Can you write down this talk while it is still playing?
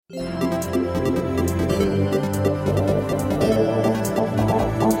You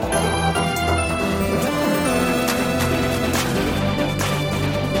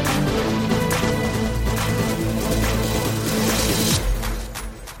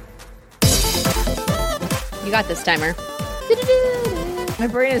got this, timer. My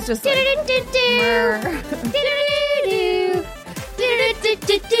brain is just like... I'm so pumped.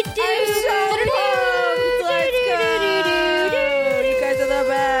 Let's go. You guys are the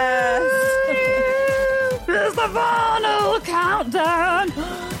best. This is the final countdown.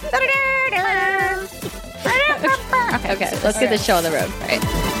 Okay, let's get this show on the road. All right.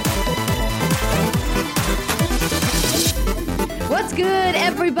 What's good,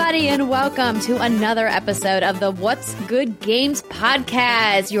 everybody, and welcome to another episode of the What's Good Games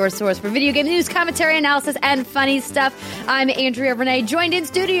podcast, your source for video game news, commentary, analysis, and funny stuff. I'm Andrea Renee, joined in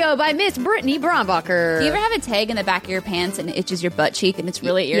studio by Miss Brittany Brombacher. Do you ever have a tag in the back of your pants and it itches your butt cheek and it's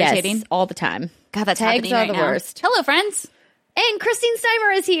really irritating? Yes, all the time. God, that's tags happening are right the now. worst. Hello, friends. And Christine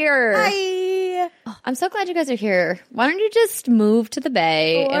Steimer is here. Hi. I'm so glad you guys are here. Why don't you just move to the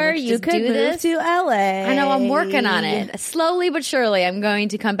Bay? Or and we you just could do move this? to LA. I know, I'm working on it. Slowly but surely, I'm going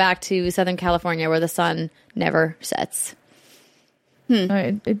to come back to Southern California where the sun never sets.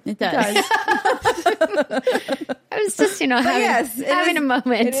 It does. I was just, having a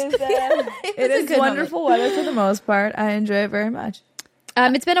moment. It is wonderful weather for the most part. I enjoy it very much.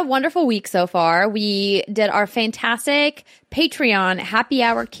 It's been a wonderful week so far. We did our fantastic Patreon happy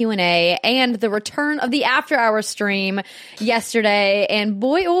hour Q&A and the return of the after hour stream yesterday. And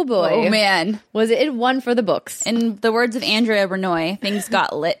boy, oh boy. Oh, man. Was it one for the books. In the words of Andrea Renoy, things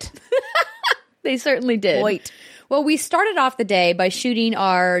got lit. They certainly did. Wait. Well, we started off the day by shooting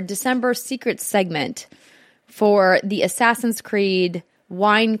our December secret segment for the Assassin's Creed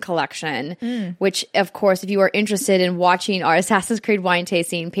wine collection, which, of course, if you are interested in watching our Assassin's Creed wine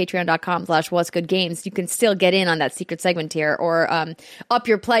tasting, patreon.com/what'sgoodgames, you can still get in on that secret segment tier or up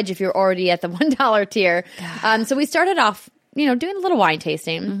your pledge if you're already at the $1 tier. So we started off, doing a little wine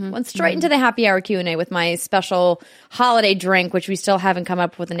tasting. Went straight into the happy hour Q&A with my special holiday drink, which we still haven't come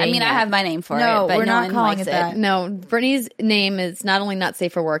up with a name I mean, yet. I have my name for No, it, but we're no not one calling likes it that. No, Brittany's name is not only not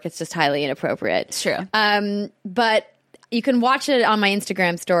safe for work, it's just highly inappropriate. It's true. But you can watch it on my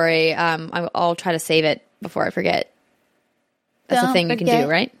Instagram story. I'll try to save it before I forget. That's a Don't thing you can forget.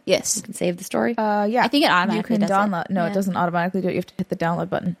 do, right? Yes. You can save the story. Yeah. I think it automatically You can does it. download. No, Yeah. it doesn't automatically do it. You have to hit the download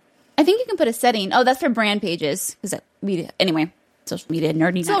button. I think you can put a setting. Oh, that's for brand pages. Anyway, social media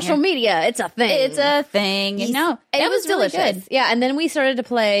nerdy. Social media, it's a thing. It's a thing. No, It was really delicious. good. Yeah, and then we started to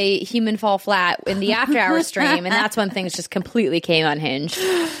play Human Fall Flat in the after hour stream, and that's when things just completely came unhinged.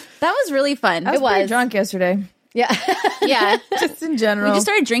 That was really fun. I was pretty was. drunk yesterday. Yeah. Yeah. Just in general. We just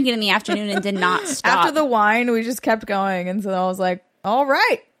started drinking in the afternoon and did not stop. After the wine, we just kept going. And so I was like, all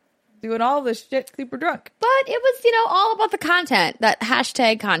right. Doing all this shit super drunk. But it was, all about the content, that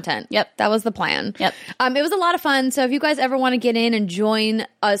hashtag content. Yep. That was the plan. Yep. It was a lot of fun. So if you guys ever want to get in and join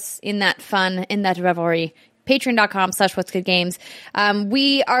us in that fun, in that revelry, patreon.com/what'sgoodgames.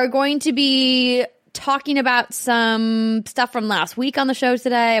 We are going to be talking about some stuff from last week on the show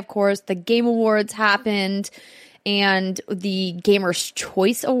today. Of course, the Game Awards happened and the Gamers'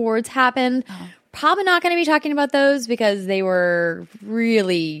 Choice Awards happened. Probably not going to be talking about those because they were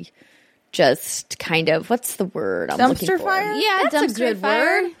really just kind of, what's the word I'm looking Dumpster for? fire? Yeah, That's dumpster a good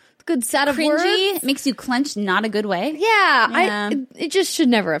fire. word. Good set of Cringy. words. Makes you clench, not a good way. Yeah. It just should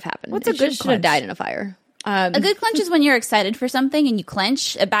never have happened. What's a It good just should have clench? died in a fire. A good clench is when you're excited for something and you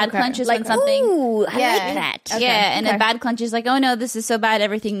clench. A bad clench is when something. Ooh, I Yeah. like that. Yeah, and okay. a bad clench is like, oh no, this is so bad.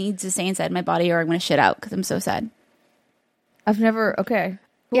 Everything needs to stay inside my body, or I'm going to shit out because I'm so sad. I've never, okay.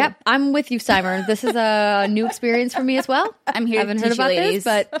 Cool. Yep, I'm with you, Simon. This is a new experience for me as well. I'm here I haven't to heard teach you about ladies.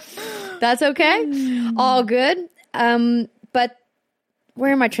 this, but that's okay. All good. But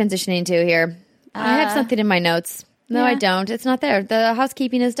where am I transitioning to here? I have something in my notes. No, I don't. It's not there. The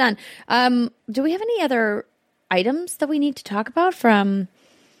housekeeping is done. Do we have any other items that we need to talk about from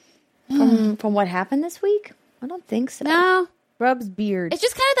what happened this week? I don't think so. No, Rub's beard. it's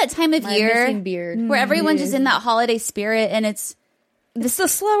just kind of that time of My year missing beard. where everyone's just in that holiday spirit, and it's This is a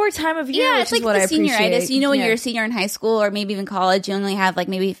slower time of year, yeah, which it's like is what the I appreciate. senioritis. You know, when Yeah. you're a senior in high school or maybe even college, you only have like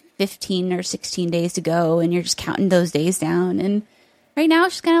maybe 15 or 16 days to go, and you're just counting those days down. And right now,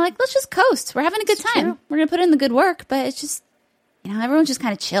 it's just kind of like, let's just coast. We're having a good time. true. We're gonna put in the good work, but it's just, everyone's just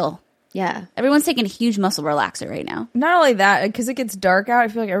kind of chill. Yeah. Everyone's taking a huge muscle relaxer right now. Not only that, because it gets dark out, I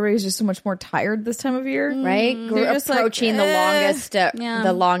feel like everybody's just so much more tired this time of year. Right? We're They're just like, approaching Yeah.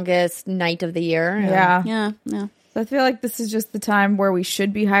 the longest night of the year. Yeah. Yeah. So I feel like this is just the time where we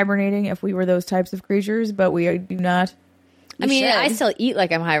should be hibernating if we were those types of creatures, but we do not. I mean, should. I still eat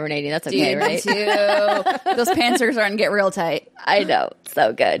like I'm hibernating. That's okay, Dude, right? me too. Those pants are starting to get real tight. I know.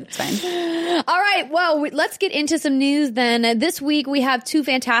 So good. It's fine. All right. Well, let's get into some news then. This week, we have two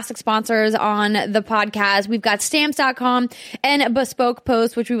fantastic sponsors on the podcast. We've got Stamps.com and Bespoke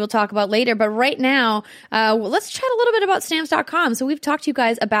Post, which we will talk about later. But right now, let's chat a little bit about Stamps.com. So we've talked to you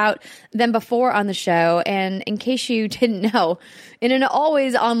guys about them before on the show. And in case you didn't know, in an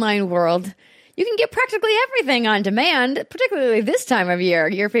always online world, you can get practically everything on demand, particularly this time of year.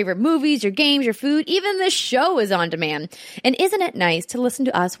 Your favorite movies, your games, your food, even the show is on demand. And isn't it nice to listen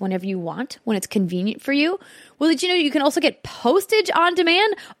to us whenever you want, when it's convenient for you? Well, did you know you can also get postage on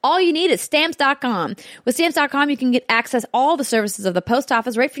demand? All you need is Stamps.com. With Stamps.com, you can get access all the services of the post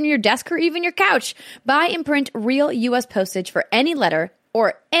office right from your desk or even your couch. Buy and print real U.S. postage for any letter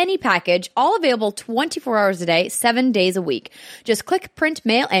or any package, all available 24 hours a day, 7 days a week. Just click print,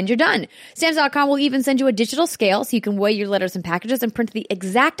 mail, and you're done. Stamps.com will even send you a digital scale so you can weigh your letters and packages and print the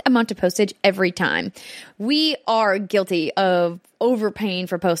exact amount of postage every time. We are guilty of overpaying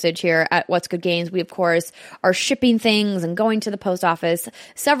for postage here at What's Good Games. We, of course, are shipping things and going to the post office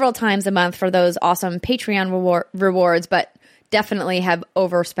several times a month for those awesome Patreon rewards, but definitely have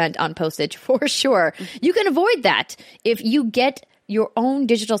overspent on postage for sure. You can avoid that if you get your own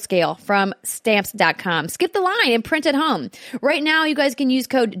digital scale from Stamps.com. Skip the line and print at home. Right now, you guys can use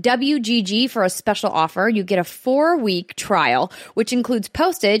code WGG for a special offer. You get a 4-week trial, which includes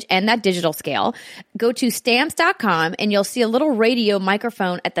postage and that digital scale. Go to Stamps.com and you'll see a little radio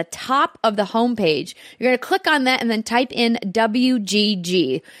microphone at the top of the homepage. You're going to click on that and then type in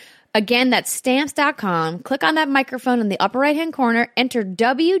WGG. Again, that's Stamps.com. Click on that microphone in the upper right-hand corner. Enter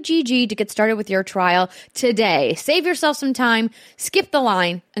WGG to get started with your trial today. Save yourself some time, skip the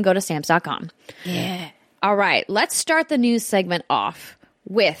line, and go to Stamps.com. Yeah. All right, let's start the news segment off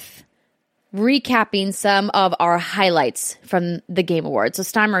with recapping some of our highlights from the Game Awards. So,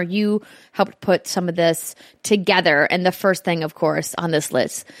 Steimer, you helped put some of this together. And the first thing, of course, on this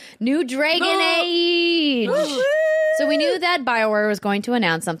list, new Dragon Age. So we knew that BioWare was going to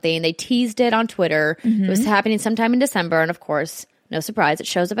announce something. They teased it on Twitter. It was happening sometime in December. And of course, no surprise, it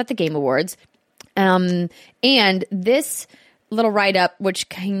shows up at the Game Awards. And this little write-up, which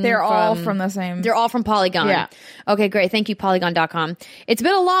came They're all from the same. They're all from Polygon. Yeah. Okay, great. Thank you, Polygon.com. It's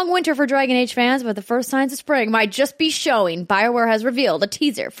been a long winter for Dragon Age fans, but the first signs of spring might just be showing. BioWare has revealed a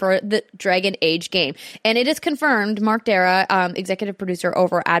teaser for the Dragon Age game. And it is confirmed, Mark Dara, executive producer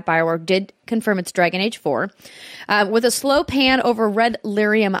over at BioWare, did confirm it's Dragon Age 4. With a slow pan over Red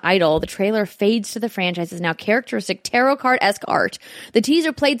Lyrium Idol, the trailer fades to the franchise's now characteristic tarot card-esque art. The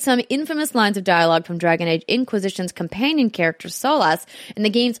teaser played some infamous lines of dialogue from Dragon Age Inquisition's companion character Solas in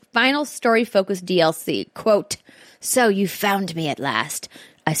the game's final story-focused DLC. Quote, "So you found me at last.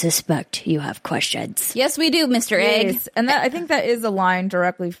 I suspect you have questions." Yes, we do, Mr. Egg. Yes. And that I think that is a line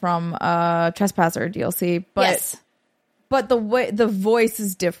directly from Trespasser DLC. But Yes. But the way the voice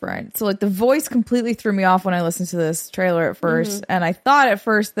is different. So like the voice completely threw me off when I listened to this trailer at first. And I thought at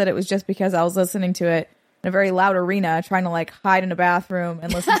first that it was just because I was listening to it in a very loud arena, trying to like hide in a bathroom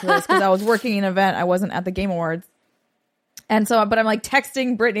and listen to this because I was working an event. I wasn't at the Game Awards. And so, but I'm like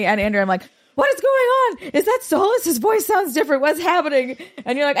texting Brittany and Andrew. I'm like, what is going on? Is that Solus? His voice sounds different. What's happening?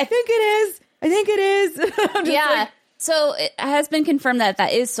 And you're like, I think it is. I think it is. I'm just Yeah. like, So it has been confirmed that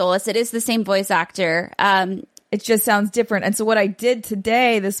that is Solus. It is the same voice actor. it just sounds different. And so what I did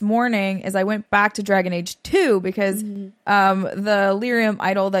today, this morning, is I went back to Dragon Age 2 because the Lyrium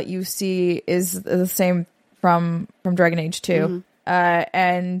idol that you see is the same from Dragon Age 2.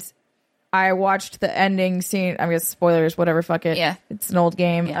 And I watched the ending scene. I guess spoilers, whatever, fuck it. Yeah. It's an old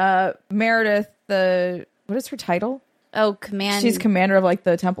game. Yeah. Meredith, what is her title? Oh, Command. She's commander of like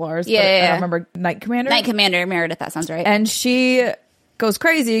the Templars. Yeah, but yeah, I yeah. don't remember. Knight Commander? Knight Commander Meredith. That sounds right. And she goes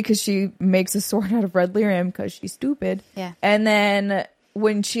crazy because she makes a sword out of red lyrium because she's stupid. Yeah. And then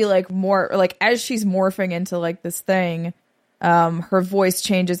when she as she's morphing into like this thing, her voice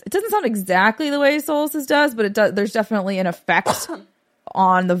changes. It doesn't sound exactly the way Solus's does, but it does. There's definitely an effect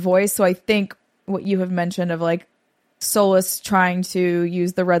on the voice. So I think what you have mentioned of like Solus trying to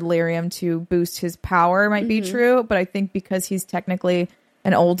use the red lyrium to boost his power might be true, but I think because he's technically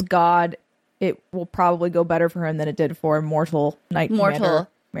an old god, it will probably go better for him than it did for Mortal Knight Commander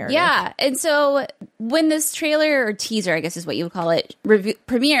Meredith. Yeah. And so when this trailer or teaser, I guess is what you would call it,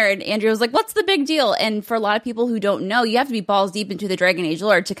 premiered, Andrew was like, what's the big deal? And for a lot of people who don't know, you have to be balls deep into the Dragon Age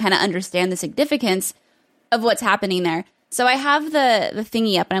lore to kind of understand the significance of what's happening there. So I have the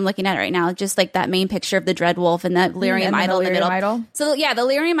thingy up and I'm looking at it right now, just like that main picture of the Dreadwolf and the Lyrium idol in the middle. Idol. So yeah, the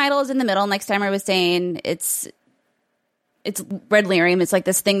Lyrium idol is in the middle. Next time I was saying it's red lyrium. It's like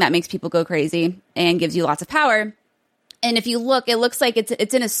this thing that makes people go crazy and gives you lots of power. And if you look, it looks like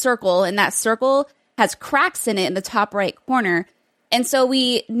it's in a circle, and that circle has cracks in it in the top right corner. And so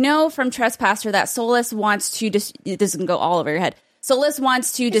we know from Trespasser that Solas wants to this doesn't go all over your head. Solas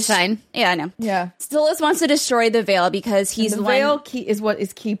wants to fine. Yeah, I know. Yeah. Solas wants to destroy the Veil because he's the Veil is what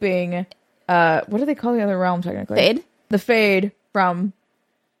is keeping. What do they call the other realm technically? Fade? The Fade from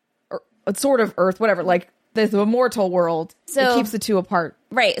sort of Earth, whatever. Like the immortal world. So it keeps the two apart.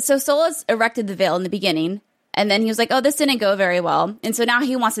 Right. So Solas erected the Veil in the beginning, and then he was like, "Oh, this didn't go very well," and so now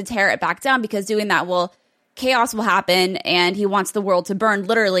he wants to tear it back down because doing that will. Chaos will happen, and he wants the world to burn,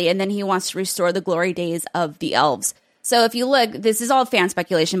 literally, and then he wants to restore the glory days of the elves. So if you look, this is all fan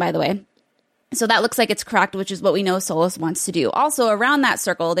speculation, by the way. So that looks like it's cracked, which is what we know Solas wants to do. Also, around that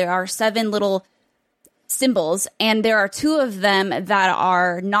circle, there are 7 little symbols, and there are 2 of them that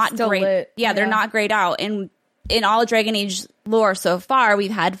are not Still great. lit. Yeah, they're not grayed out. And in all Dragon Age lore so far, we've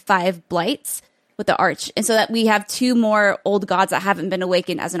had 5 blights with the arch, and so that we have 2 more old gods that haven't been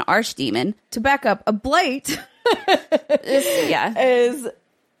awakened as an archdemon. To back up, a blight Yeah, is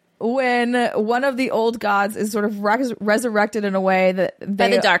when one of the old gods is sort of resurrected in a way that by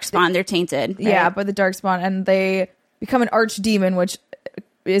the Darkspawn, they're tainted. Right? Yeah, by the Darkspawn, and they become an archdemon, which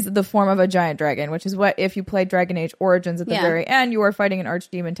is the form of a giant dragon, which is what, if you play Dragon Age Origins at the very end, you are fighting an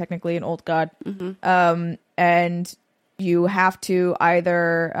archdemon, technically an old god. And you have to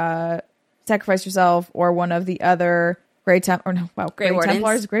either sacrifice yourself or one of the other Grey Wardens.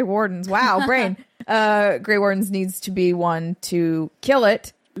 Templars, Grey Wardens. Wow, brain. Grey Wardens needs to be one to kill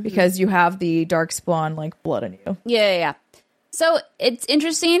it because you have the Darkspawn like blood in you. Yeah. So it's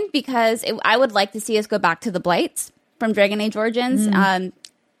interesting because I would like to see us go back to the Blights from Dragon Age Origins.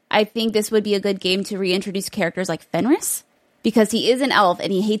 I think this would be a good game to reintroduce characters like Fenris, because he is an elf and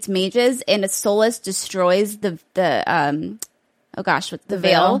he hates mages, and if Solas destroys the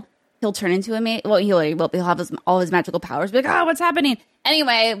Veil, he'll turn into a mage. Well, he'll have all his magical powers. Be like, oh, what's happening?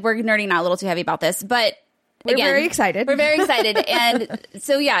 Anyway, we're nerding out a little too heavy about this, but we're very excited. We're very excited. And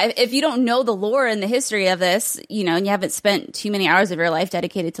so, yeah, if you don't know the lore and the history of this, and you haven't spent too many hours of your life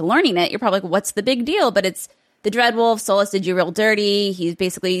dedicated to learning it, you're probably like, what's the big deal? But it's the Dreadwolf. Solas did you real dirty. He's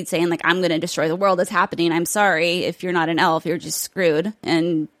basically saying, like, I'm going to destroy the world. It's happening. I'm sorry. If you're not an elf, you're just screwed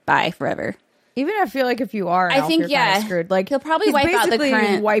and bye forever. Even I feel like if you are an elf, you're kind of screwed. Like, he'll probably wipe out the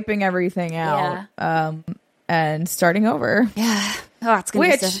current, wiping everything out, and starting over. Yeah. Oh, it's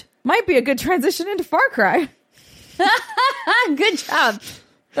going to which might be a good transition into Far Cry. Good job.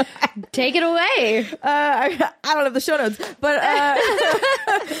 Take it away. I don't have the show notes, but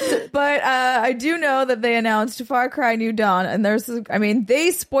I do know that they announced Far Cry New Dawn, and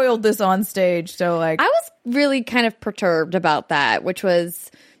they spoiled this on stage. So like, I was really kind of perturbed about that, which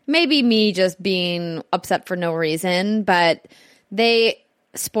was maybe me just being upset for no reason, but they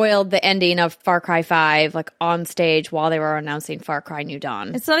spoiled the ending of Far Cry 5 like on stage while they were announcing Far Cry New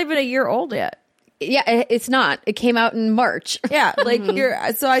Dawn. It's not even a year old yet. Yeah, it's not. It came out in March. Yeah, like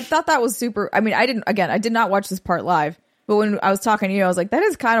so I thought that was super. I mean, I did not watch this part live, but when I was talking to you, I was like, that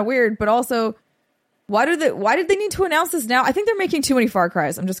is kind of weird. But also, why did they need to announce this now? I think they're making too many Far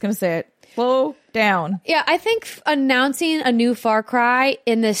Cries. I'm just gonna say it. Slow down. Yeah, I think announcing a new Far Cry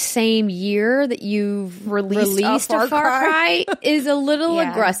in the same year that you've released a Far Cry is a little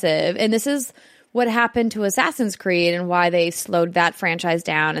aggressive, and this is what happened to Assassin's Creed and why they slowed that franchise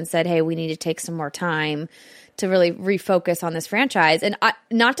down and said, hey, we need to take some more time to really refocus on this franchise. And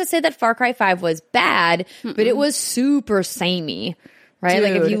not to say that Far Cry 5 was bad, but it was super samey, right? Dude.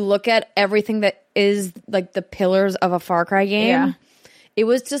 Like if you look at everything that is like the pillars of a Far Cry game, it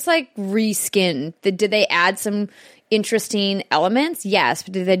was just like reskinned. Did they add some interesting elements? Yes.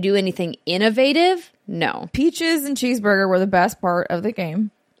 But did they do anything innovative? No. Peaches and cheeseburger were the best part of the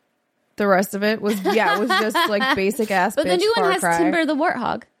game. The rest of it was just like basic ass. But the new one has Cry. Timber the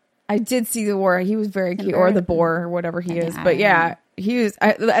Warthog. I did see the war. He was very cute, Timber. or the boar, or whatever he is. But yeah, he was.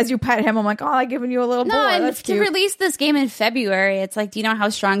 As you pet him, I'm like, oh, I'm giving you a little boar. And That's to cute. release this game in February, it's like, do you know how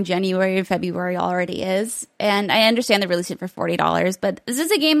strong January and February already is? And I understand they released it for $40, but this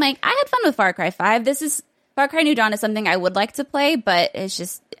is a game like I had fun with Far Cry 5. Far Cry New Dawn is something I would like to play, but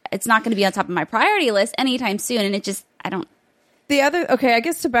it's not going to be on top of my priority list anytime soon. And I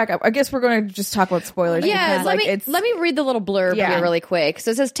guess to back up, I guess we're going to just talk about spoilers. Yeah, because, let me read the little blurb here really quick.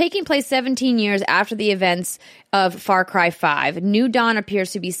 So it says, taking place 17 years after the events of Far Cry 5, New Dawn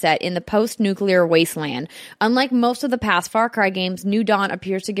appears to be set in the post-nuclear wasteland. Unlike most of the past Far Cry games, New Dawn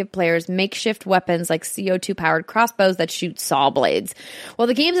appears to give players makeshift weapons like CO2-powered crossbows that shoot saw blades. While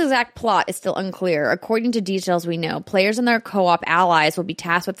the game's exact plot is still unclear, according to details we know, players and their co-op allies will be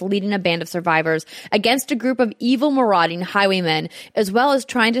tasked with leading a band of survivors against a group of evil marauding highwaymen, as well as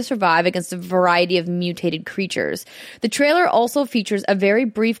trying to survive against a variety of mutated creatures. The trailer also features a very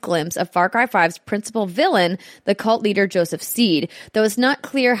brief glimpse of Far Cry 5's principal villain, the cult leader Joseph Seed, though it's not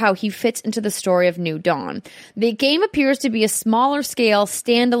clear how he fits into the story of New Dawn. The game appears to be a smaller scale,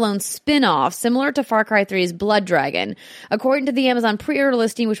 standalone spin-off, similar to Far Cry 3's Blood Dragon. According to the Amazon pre-order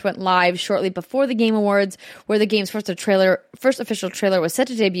listing, which went live shortly before the Game Awards, where the game's first official trailer was set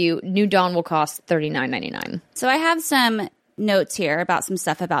to debut, New Dawn will cost $39.99. So I have some notes here about some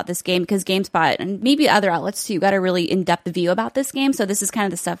stuff about this game, because GameSpot and maybe other outlets too got a really in-depth view about this game. So this is kind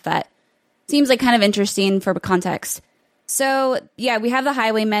of the stuff that seems like kind of interesting for context. So yeah, we have the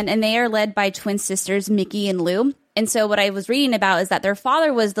Highwaymen, and they are led by twin sisters Mickey and Lou. And so what I was reading about is that their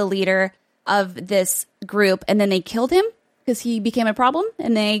father was the leader of this group, and then they killed him because he became a problem,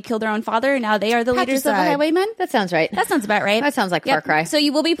 and they killed their own father, and now they are the leaders of the Highwaymen. That sounds right. That sounds about right. That sounds like Far Cry. So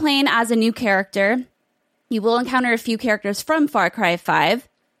you will be playing as a new character. You will encounter a few characters from Far Cry 5.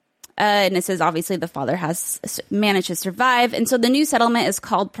 And it says, obviously, the father has managed to survive. And so the new settlement is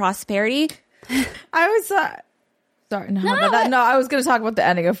called Prosperity. I was... sorry. No, I was going to talk about the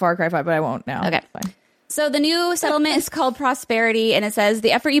ending of Far Cry 5, but I won't now. Okay. Fine. So the new settlement is called Prosperity. And it says,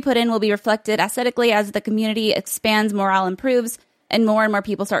 the effort you put in will be reflected aesthetically as the community expands, morale improves, and more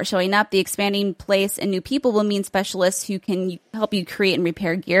people start showing up. The expanding place and new people will mean specialists who can help you create and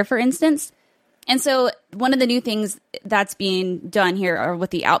repair gear, for instance. And so one of the new things that's being done here are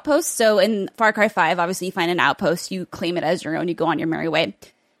with the outposts. So in Far Cry 5, obviously you find an outpost, you claim it as your own, you go on your merry way.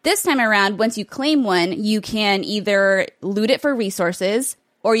 This time around, once you claim one, you can either loot it for resources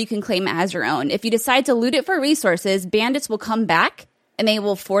or you can claim it as your own. If you decide to loot it for resources, bandits will come back and they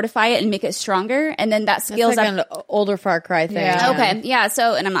will fortify it and make it stronger. And then that scales like up. an older Far Cry thing. Yeah. Okay. Yeah.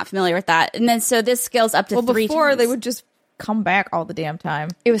 So, and I'm not familiar with that. And then, so this scales up to 3 before times. they would just come back all the damn time.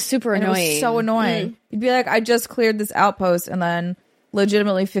 It was super And annoying. it was so annoying. You'd be like, I just cleared this outpost, and then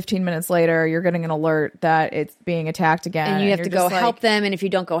legitimately 15 minutes later, you're getting an alert that it's being attacked again. And you have you're to go just like, help them, and if you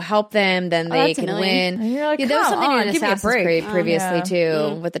don't go help them, then they that's can annoying. win. And you're like, there was come something on, in give me a Assassin's break. Creed previously Yeah.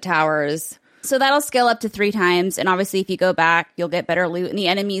 too, with the towers. So that'll scale up to 3 times. And obviously, if you go back, you'll get better loot, and the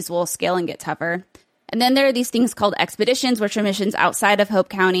enemies will scale and get tougher. And then there are these things called expeditions, which are missions outside of Hope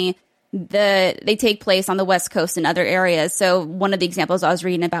County. They take place on the West Coast and other areas. So one of the examples I was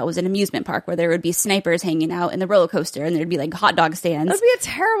reading about was an amusement park where there would be snipers hanging out in the roller coaster, and there'd be like hot dog stands. That'd be a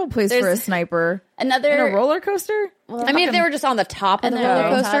terrible place for a There's sniper. Another In a roller coaster? I mean, if they were just on the top of the And then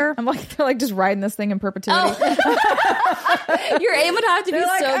roller on coaster, I'm like, they're like just riding this thing in perpetuity. your aim would have to be They're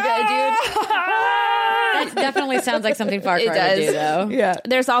like, so good, dude. that definitely sounds like something Far It Cry would does. do, though. Yeah.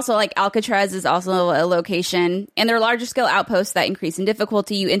 There's also like Alcatraz is also a location, and there are larger scale outposts that increase in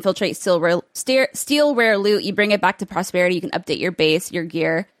difficulty. You infiltrate steal rare loot, you bring it back to Prosperity, you can update your base, your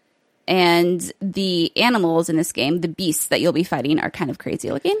gear, and the animals in this game, the beasts that you'll be fighting, are kind of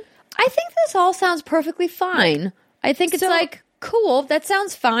crazy looking. I think this all sounds perfectly fine. I think it's like, cool, that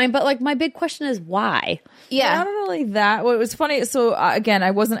sounds fine, but like my big question is why? Not really that. What was funny, so again,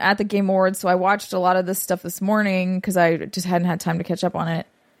 I wasn't at the Game Awards, so I watched a lot of this stuff this morning because I just hadn't had time to catch up on it.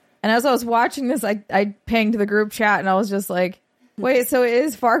 And as I was watching this, I pinged the group chat and I was just like, wait, so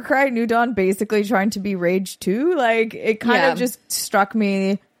is Far Cry New Dawn basically trying to be Rage 2? Like, it kind of just struck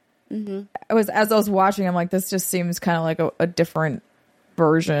me. As I was watching, I'm like, this just seems kind of like a different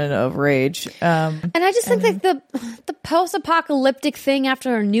version of Rage. And I just think like the post-apocalyptic thing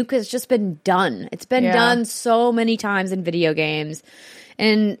after a nuke has just been done. It's been done so many times in video games,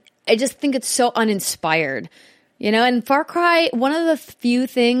 and I just think it's so uninspired. You know, and Far Cry, one of the few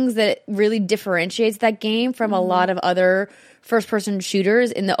things that really differentiates that game from a lot of other first-person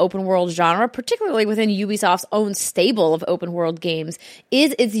shooters in the open-world genre, particularly within Ubisoft's own stable of open-world games,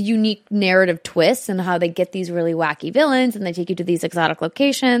 is its unique narrative twists and how they get these really wacky villains and they take you to these exotic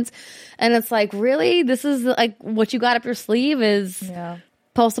locations. And it's like, really? This is like what you got up your sleeve is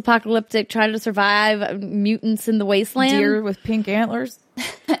post-apocalyptic, trying to survive mutants in the wasteland? Deer with pink antlers.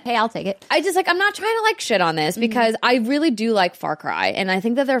 Hey, I'll take it. I'm not trying to like shit on this because I really do like Far Cry and I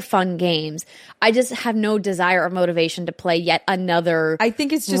think that they're fun games. I just have no desire or motivation to play yet another. I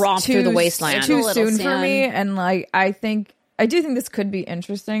think it's just romp through the wasteland. too A little soon for me. And like, I do think this could be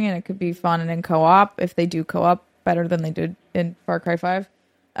interesting and it could be fun and in co-op if they do co-op better than they did in Far Cry 5.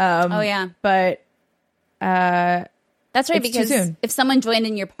 Oh yeah. But That's right, It's too because soon. if someone joined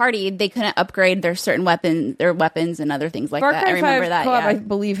in your party, they couldn't upgrade their weapons and other things like Far that. Cry I remember 5 that. co-op, Yeah. I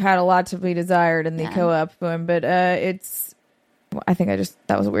believe, had a lot to be desired in the co-op one, but it's. Well, I think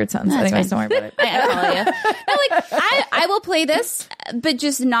that was a weird sentence. That's Anyways, fine. don't worry about it. I follow you. No, like I will play this, but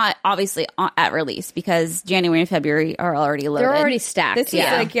just not obviously at release because January and February are already loaded. They're already stacked. This is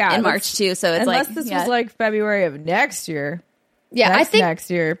yeah. like, yeah, in let's- March too. So it's Unless like this yeah. was like February of next year. Yeah, I think next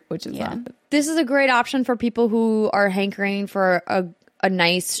year, which is Yeah. not. this is a great option for people who are hankering for a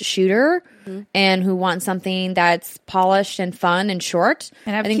nice shooter and who want something that's polished and fun and short.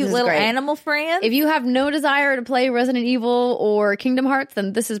 And have I think cute this is little great. animal friends. If you have no desire to play Resident Evil or Kingdom Hearts,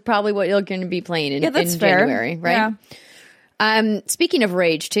 then this is probably what you're going to be playing in, yeah, that's in fair. January, right? Yeah. Speaking of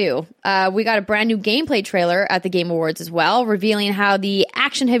Rage, too, we got a brand new gameplay trailer at the Game Awards as well, revealing how the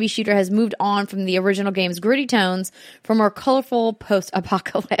action-heavy shooter has moved on from the original game's gritty tones for more colorful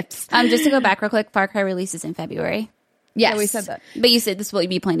post-apocalypse. Just to go back real quick, Far Cry releases in February, Yes, Yeah, we said that. but you said this will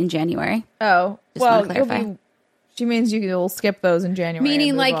be playing in January. Oh, Just well, wanna clarify. she means you'll skip those in January.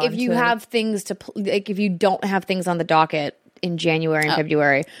 Meaning, and move like, on if you to- have things to, like, if you don't have things on the docket in January and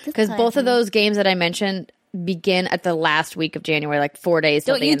February, because both of those games that I mentioned begin at the last week of January, like 4 days.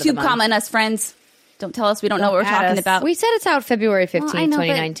 till Don't the end of the YouTube month. comment us, friends. Don't tell us we don't know what we're add talking us. about. We said it's out February 15th, I know, but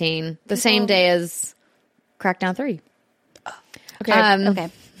 2019, the same day as Crackdown 3. okay,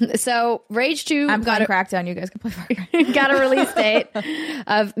 okay. So Rage 2 I'm got playing a, Crackdown. You guys can play Far Cry. got a release date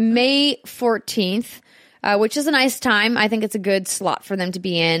of May 14th, which is a nice time. I think it's a good slot for them to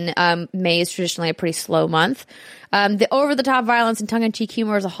be in. May is traditionally a pretty slow month. The over-the-top violence and tongue-in-cheek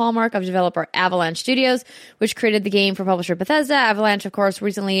humor is a hallmark of developer Avalanche Studios, which created the game for publisher Bethesda. Avalanche, of course,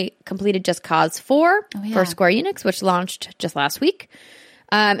 recently completed Just Cause 4 for Square Enix, which launched just last week.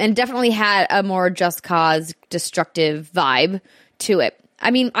 And definitely had a more Just Cause destructive vibe to it. I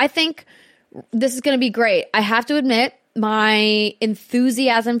mean, I think this is going to be great. I have to admit, my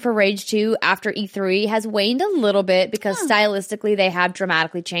enthusiasm for Rage 2 after E3 has waned a little bit because stylistically they have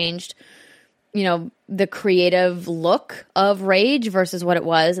dramatically changed, you know, the creative look of Rage versus what it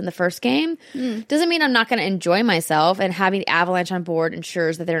was in the first game. Doesn't mean I'm not going to enjoy myself, and having Avalanche on board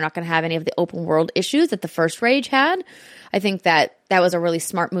ensures that they're not going to have any of the open world issues that the first Rage had. I think that was a really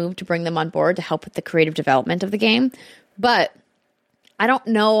smart move to bring them on board to help with the creative development of the game. But I don't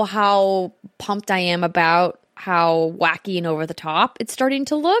know how pumped I am about how wacky and over the top it's starting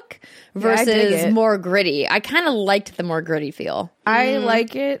to look I dig versus it. more gritty. I kind of liked the more gritty feel. I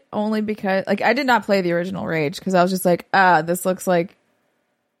like it only because, like, I did not play the original Rage because I was just like, this looks like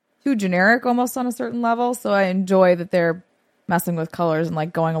too generic almost on a certain level. So I enjoy that they're messing with colors and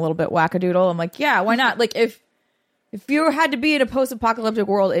like going a little bit wackadoodle. I'm like, yeah, why not? Like, if you had to be in a post-apocalyptic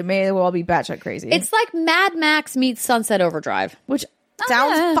world, it may well be batshit crazy. It's like Mad Max meets Sunset Overdrive. which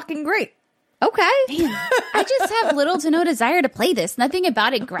sounds yeah. fucking great. Okay. I just have little to no desire to play this. Nothing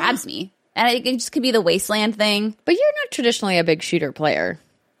about it grabs me. And it just could be the Wasteland thing. But you're not traditionally a big shooter player.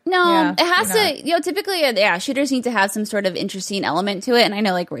 No, Yeah, it has you're to, you know, typically, shooters need to have some sort of interesting element to it. And I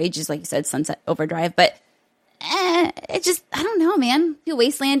know, like, Rage is, like you said, Sunset Overdrive, but it just, I don't know, man. Too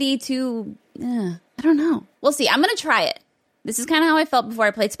Wastelandy, I don't know. We'll see. I'm going to try it. This is kind of how I felt before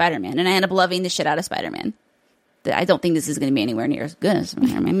I played Spider-Man, and I ended up loving the shit out of Spider-Man. I don't think this is going to be anywhere near as good as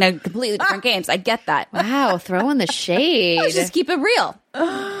Spider-Man. They're completely different games. I get that. Wow, throwing the shade. Let's just keep it real.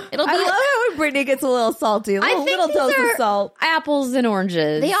 It'll be I love how when Brittany gets a little salty, a little, think little these dose are of salt. apples and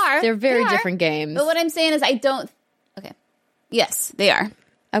oranges. They are. They're very They are. different games. But what I'm saying is, I don't. Okay. Yes, they are.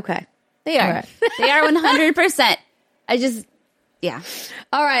 Okay. They are. Right. They are 100%. I just, yeah.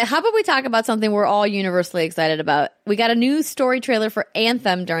 All right, how about we talk about something we're all universally excited about? We got a new story trailer for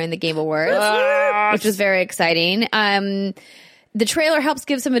Anthem during the Game Awards, which was very exciting. The trailer helps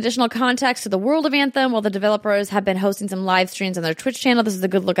give some additional context to the world of Anthem, while the developers have been hosting some live streams on their Twitch channel. This is a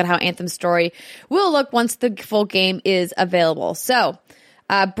good look at how Anthem's story will look once the full game is available. So,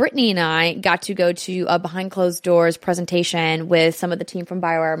 Brittany and I got to go to a behind closed doors presentation with some of the team from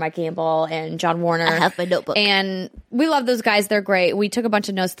BioWare, Mike Gamble and John Warner. I have my notebook. And we love those guys. They're great. We took a bunch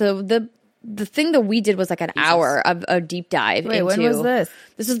of notes. The thing that we did was like an hour of a deep dive. Wait, into, when was this?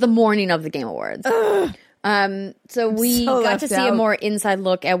 This was the morning of the Game Awards. So we so got to left see a out. more inside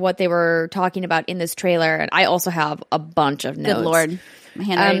look at what they were talking about in this trailer. And I also have a bunch of notes. Good Lord. My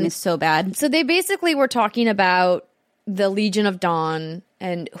handwriting is so bad. So they basically were talking about the Legion of Dawn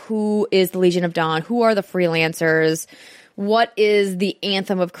and who is the Legion of Dawn, who are the freelancers, what is the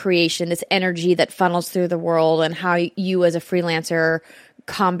anthem of creation, this energy that funnels through the world, and how you as a freelancer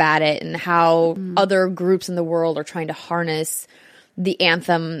combat it, and how other groups in the world are trying to harness the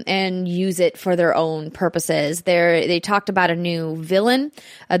anthem and use it for their own purposes. They talked about a new villain.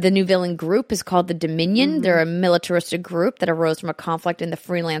 The new villain group is called the Dominion. They're a militaristic group that arose from a conflict in the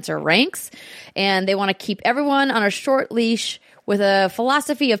freelancer ranks, and they want to keep everyone on a short leash with a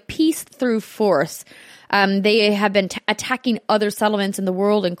philosophy of peace through force. They have been attacking other settlements in the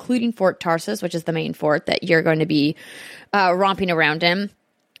world, including Fort Tarsus, which is the main fort that you're going to be romping around in.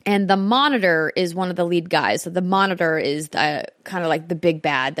 And the Monitor is one of the lead guys. So the Monitor is kind of like the big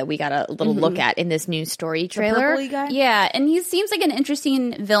bad that we got a little look at in this new story trailer. The purpley guy? Yeah, and he seems like an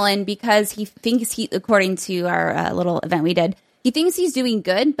interesting villain because he thinks according to our little event we did, he thinks he's doing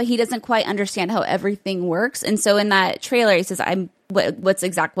good, but he doesn't quite understand how everything works. And so in that trailer, he says, what's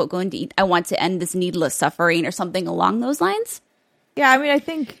exact what going to eat? I want to end this needless suffering or something along those lines. Yeah, I mean, I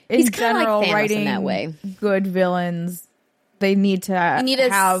think in He's kinda like general, Thanos in writing that way. good villains, they need to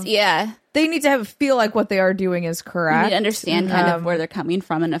they need to have feel like what they are doing is You correct. need to understand kind of where they're coming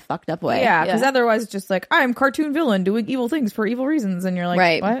from in a fucked up way. Yeah, because otherwise it's just like, I'm cartoon villain doing evil things for evil reasons, and you're like,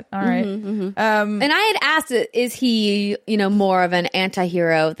 Right. what? All right. And I had asked, is he, more of an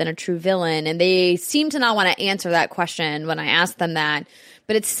anti-hero than a true villain? And they seem to not want to answer that question when I asked them that.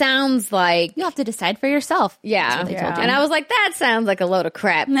 But it sounds like, You have to decide for yourself. yeah. they told you. And I was like, that sounds like a load of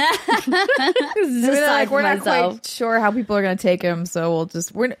crap. I mean, Decide for we're not myself. quite sure how people are going to take him, so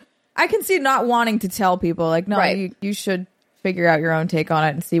I can see not wanting to tell people, like, no, Right. you should figure out your own take on it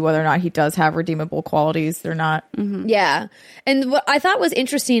and see whether or not he does have redeemable qualities or not. Yeah. And what I thought was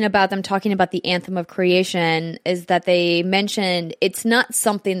interesting about them talking about the anthem of creation is that they mentioned it's not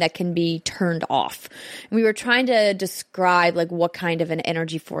something that can be turned off. And we were trying to describe like what kind of an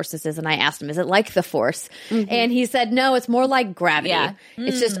energy force this is. And I asked him, is it like the force? And he said, no, it's more like gravity. Yeah.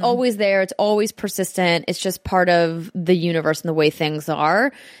 It's just always there. It's always persistent. It's just part of the universe and the way things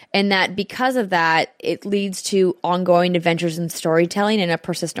are. And that because of that, it leads to ongoing adventures and storytelling in a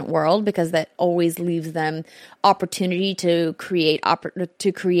persistent world, because that always leaves them opportunity to create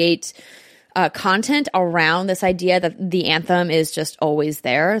content around this idea that the anthem is just always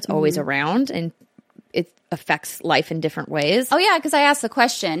there. It's always around, and it affects life in different ways. Oh, yeah, because I asked the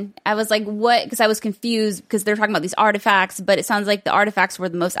question. I was like, what? Because I was confused because they're talking about these artifacts, but it sounds like the artifacts where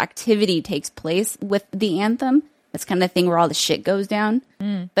the most activity takes place with the anthem. That's kind of the thing where all the shit goes down.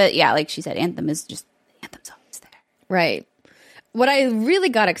 But yeah, like she said, anthem's always there. Right. What I really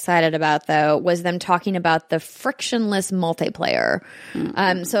got excited about, though, was them talking about the frictionless multiplayer.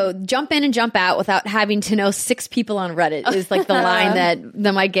 So jump in and jump out without having to know 6 people on Reddit is like the line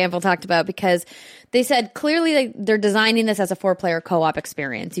that Mike Gamble talked about, because they said clearly they're designing this as a 4-player co-op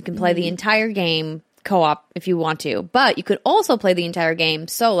experience. You can play the entire game co-op if you want to, but you could also play the entire game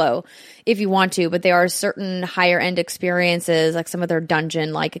solo if you want to. But there are certain higher end experiences, like some of their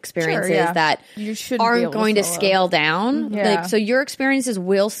dungeon like experiences that you shouldn't be able aren't going to solo. scale down. Yeah. Like, so your experiences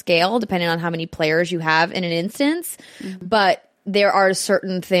will scale depending on how many players you have in an instance, but there are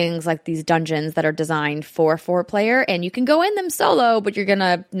certain things like these dungeons that are designed for 4-player, and you can go in them solo, but you're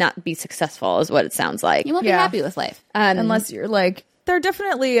gonna not be successful, is what it sounds like. You won't be happy with life. Unless you're like, there are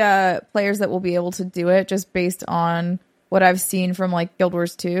definitely players that will be able to do it just based on what I've seen from like Guild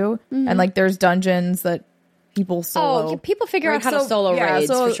Wars 2. And like there's dungeons that people solo. Oh, people figure out how to solo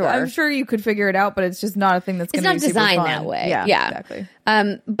raids for sure. I'm sure you could figure it out, but it's just not a thing that's It's going to not be super designed fun. that way. Yeah, exactly.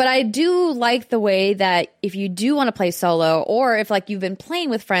 But I do like the way that if you do want to play solo, or if like you've been playing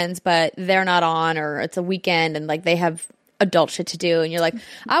with friends but they're not on, or it's a weekend and like they have adult shit to do, and you're like,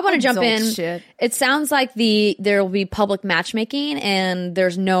 I want to jump Adult in. shit. It sounds like there will be public matchmaking, and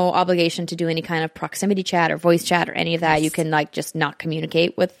there's no obligation to do any kind of proximity chat or voice chat or any of that. You can like just not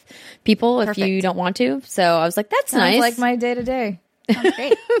communicate with people if you don't want to. So I was like, that's Sounds nice. like my day to day. Sounds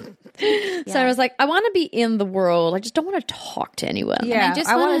great. So I was like, I want to be in the world. I just don't want to talk to anyone. Yeah, just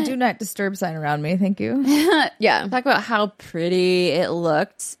I want wanna- a do not disturb sign around me. Thank you. Yeah. Talk about how pretty it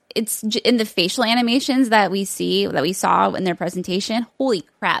looked. It's in the facial animations that we saw in their presentation. Holy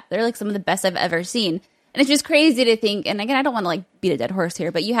crap. They're like some of the best I've ever seen. And it's just crazy to think, and again, I don't want to like beat a dead horse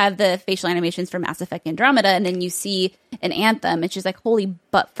here, but you have the facial animations for Mass Effect Andromeda, and then you see an Anthem. It's just like, holy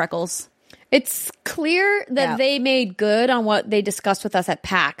butt freckles. It's clear that Yeah. they made good on what they discussed with us at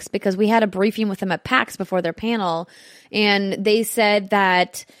PAX, because we had a briefing with them at PAX before their panel, and they said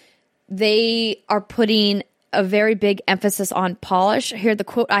that they are putting a very big emphasis on polish. Here, the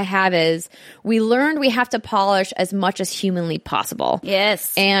quote I have is, "We learned we have to polish as much as humanly possible."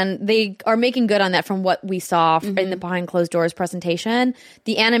 Yes. And they are making good on that from what we saw in the behind closed doors presentation.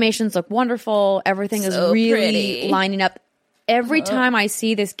 The animations look wonderful. Everything is So really pretty. lining up. Every time I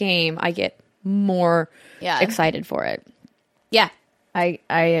see this game, I get more Yeah. excited for it. Yeah. I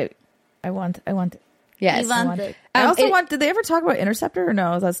want it. Yes. Ivan. I also it- did they ever talk about Interceptor or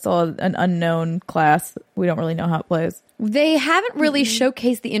no? Is that still an unknown class? We don't really know how it plays. They haven't really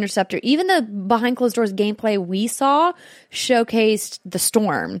showcased the Interceptor. Even the behind closed doors gameplay we saw showcased the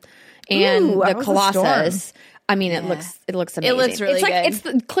Storm and Ooh, the how's the Colossus. Storm? I mean, it looks amazing. It looks really it's like,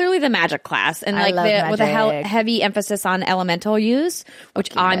 good. It's clearly the magic class, and I like love with a magic. heavy emphasis on elemental use, which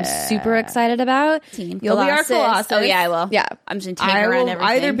I'm super excited about. Team You'll be our Colossus. Oh yeah, I will. Yeah. I'm just gonna take I around will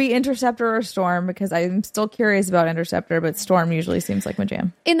everything. either be Interceptor or Storm because I'm still curious about Interceptor, but Storm usually seems like my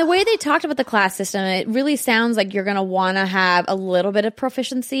jam. In the way they talked about the class system, it really sounds like you're going to want to have a little bit of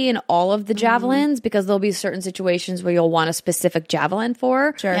proficiency in all of the javelins because there'll be certain situations where you'll want a specific javelin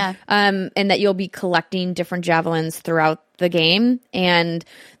for. Sure. Yeah. And that you'll be collecting different javelins throughout the game. And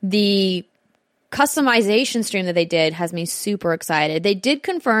the customization stream that they did has me super excited. They did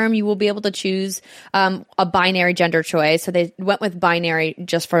confirm you will be able to choose a binary gender choice. So they went with binary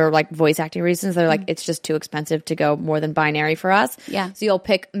just for like voice acting reasons. They're like, it's just too expensive to go more than binary for us. Yeah. So you'll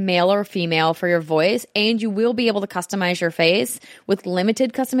pick male or female for your voice, and you will be able to customize your face with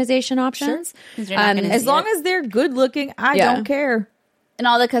limited customization options. 'Cause you're not gonna As see long it. as they're good looking, I Yeah. don't care. And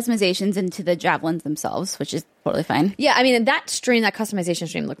all the customizations into the javelins themselves, which is totally fine. Yeah, I mean, that customization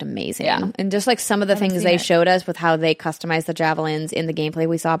stream looked amazing. Yeah. And just like some of the things seen they it. showed us with how they customized the javelins in the gameplay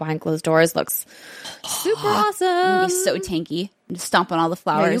we saw behind closed doors looks super awesome. I'm gonna be so tanky. I'm just stomping all the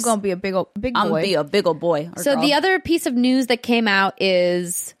flowers. Yeah, you're gonna be a big I'm gonna boy. be a big old boy. or So girl. the other piece of news that came out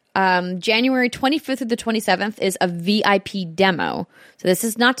is January 25th through the 27th is a VIP demo. So this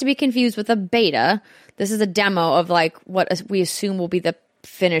is not to be confused with a beta. This is a demo of like what we assume will be the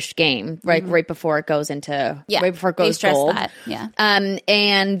finished game, right before it goes into right before it they goes stressed gold. that. Yeah.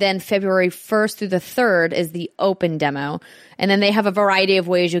 And then February 1st through the 3rd is the open demo. And then they have a variety of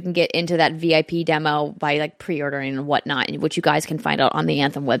ways you can get into that VIP demo by like pre-ordering and whatnot, which you guys can find out on the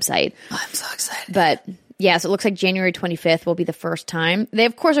Anthem website. I'm so excited. But yeah, so it looks like January 25th will be the first time. They,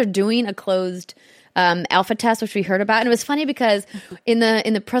 of course, are doing a closed alpha test, which we heard about. And it was funny because in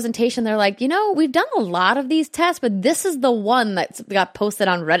the presentation, they're like, we've done a lot of these tests, but this is the one that got posted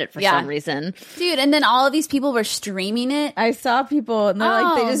on Reddit for some reason. Dude, and then all of these people were streaming it. I saw people and they're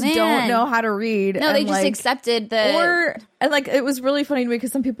like, they Oh, just man. don't know how to read. No, and they just like, accepted the. Or and like it was really funny to me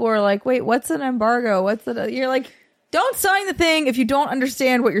because some people were like, "Wait, what's an embargo? What's it?" You're like, "Don't sign the thing if you don't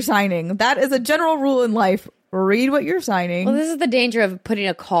understand what you're signing." That is a general rule in life. Read what you're signing. Well, this is the danger of putting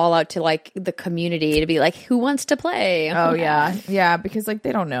a call out to like the community to be like, who wants to play? Oh yeah, because like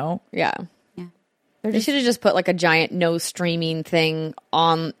they don't know. Yeah. Yeah. They should have just put like a giant no streaming thing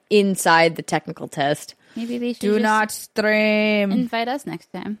on inside the technical test. Maybe they should Do just not stream. invite us next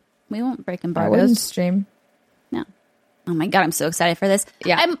time. We won't break I wouldn't embargoes. stream. No. Oh my god, I'm so excited for this.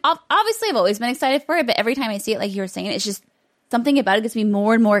 Yeah. Obviously I've always been excited for it, but every time I see it, like you were saying, it's just something about it gets me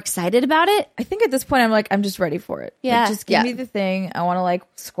more and more excited about it. I think at this point I'm just ready for it. Yeah. Like, just give Yeah. me the thing. I want to like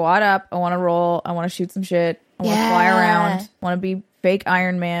squat up. I want to roll. I want to shoot some shit. I want to fly Yeah. around. I want to be fake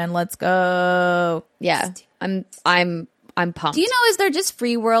Iron Man. Let's go. Yeah. I'm pumped. Do you know, is there just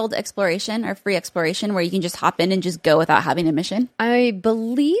free world exploration or free exploration where you can just hop in and just go without having a mission? I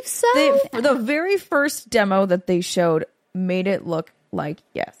believe so. The very first demo that they showed made it look like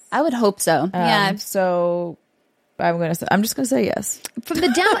yes. I would hope so. Yeah. So I'm just gonna say yes. From the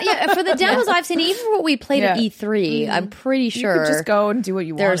demo, for the demos I've seen, even what we played at Yeah. E3, I'm pretty You sure could just go and do what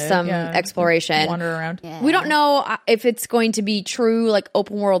you want. there's some exploration. Wander around. Yeah. We don't know if it's going to be true like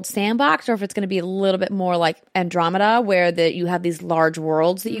open world sandbox or if it's going to be a little bit more like Andromeda, where you have these large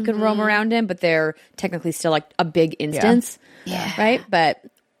worlds that you can roam around in, but they're technically still like a big instance, Yeah. right? But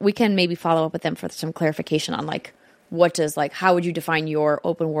we can maybe follow up with them for some clarification on like how would you define your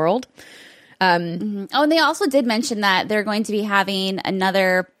open world? Oh, and they also did mention that they're going to be having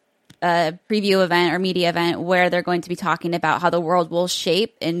another preview event or media event where they're going to be talking about how the world will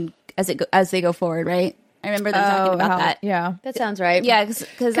shape and as they go forward, right? I remember them talking about that. Yeah. That sounds right. Yeah,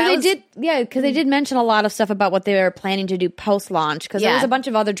 because they did mention a lot of stuff about what they were planning to do post launch. Because there Yeah. was a bunch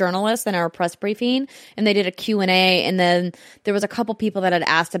of other journalists in our press briefing, and they did a Q&A, and then there was a couple people that had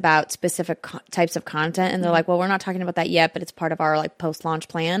asked about specific types of content, and they're like, "Well, we're not talking about that yet, but it's part of our like post launch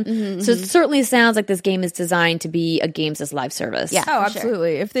plan." So it certainly sounds like this game is designed to be a games as live service. Yeah. Oh, For sure.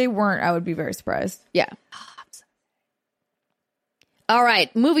 absolutely. If they weren't, I would be very surprised. Yeah. All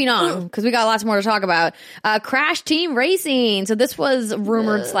right, moving on, because we got lots more to talk about. Crash Team Racing. So this was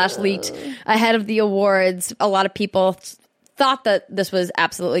rumored / leaked ahead of the awards. A lot of people thought that this was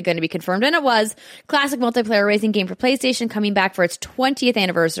absolutely going to be confirmed, and it was. Classic multiplayer racing game for PlayStation coming back for its 20th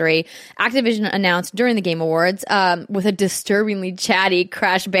anniversary. Activision announced during the Game Awards with a disturbingly chatty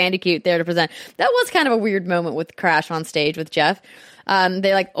Crash Bandicoot there to present. That was kind of a weird moment with Crash on stage with Jeff.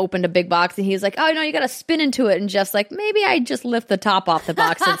 They like opened a big box and he's like, oh no, you got to spin into it. And Jeff's like, maybe I just lift the top off the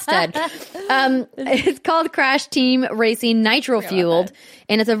box instead. It's called Crash Team Racing Nitro Fueled.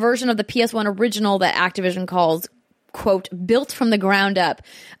 And it's a version of the PS1 original that Activision calls, quote, built from the ground up.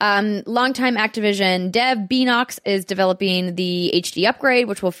 Longtime Activision dev Beanox is developing the HD upgrade,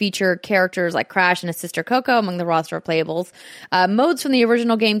 which will feature characters like Crash and his sister Coco among the roster of playables. Modes from the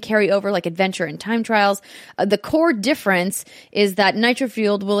original game carry over, like adventure and time trials. The core difference is that Nitro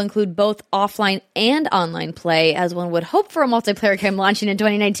Fueled will include both offline and online play, as one would hope for a multiplayer game launching in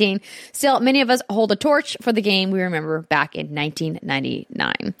 2019. Still, many of us hold a torch for the game we remember back in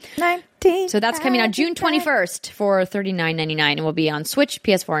 1999. So that's coming out June 21st for $39.99 and will be on Switch,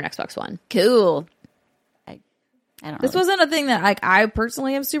 PS4, and Xbox One. Cool. I don't know. This wasn't a thing that like I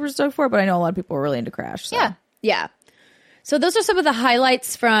personally am super stoked for, but I know a lot of people are really into Crash. So. Yeah. So those are some of the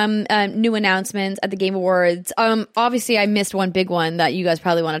highlights from new announcements at the Game Awards. Obviously, I missed one big one that you guys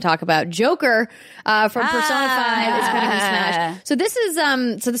probably want to talk about. Joker from Persona 5 is coming to Smash. So this is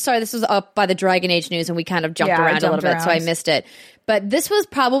this was up by the Dragon Age news, and we kind of jumped around a little bit, so I missed it. But this was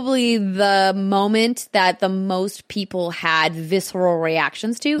probably the moment that the most people had visceral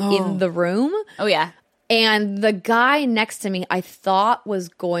reactions to in the room. Oh, yeah. And the guy next to me, I thought was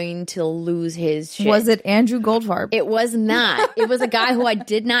going to lose his shit. Was it Andrew Goldfarb? It was not. It was a guy who I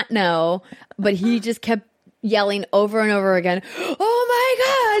did not know, but he just kept yelling over and over again, oh my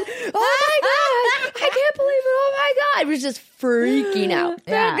God! Oh my God! I can't believe it! Oh my God! It was just freaking out.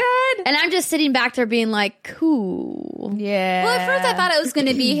 Yeah. Good. And I'm just sitting back there being like, cool. Yeah. Well, at first I thought it was going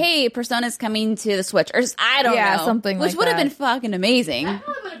to be, hey, Persona's coming to the Switch. Or I don't know. Something like which would have that. been fucking amazing. That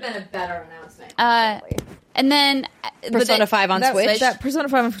probably would have been a better announcement. And then Persona 5 on Switch. That Persona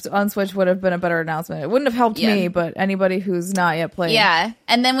 5 on Switch would have been a better announcement. It wouldn't have helped me, but anybody who's not yet played. Yeah.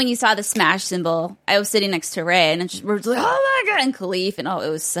 And then when you saw the Smash symbol, I was sitting next to Ray and we're just like, oh my God, and Khalif. And it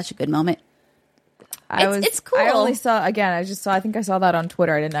was such a good moment. It's cool. I only saw, again, I think I saw that on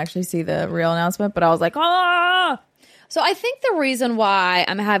Twitter. I didn't actually see the real announcement, but I was like, ah! So I think the reason why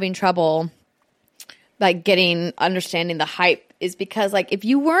I'm having trouble like understanding the hype is because like if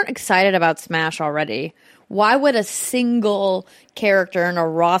you weren't excited about Smash already, why would a single character in a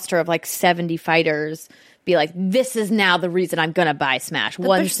roster of like 70 fighters be like, this is now the reason I'm gonna buy Smash?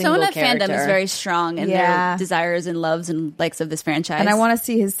 One single Persona character. fandom is very strong in their desires and loves and likes of this franchise. And I want to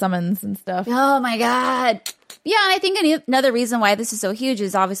see his summons and stuff. Oh my God. Yeah, and I think another reason why this is so huge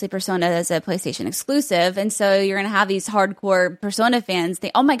is obviously Persona is a PlayStation exclusive, and so you're going to have these hardcore Persona fans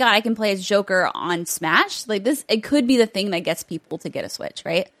think, oh my God, I can play as Joker on Smash? Like this, it could be the thing that gets people to get a Switch,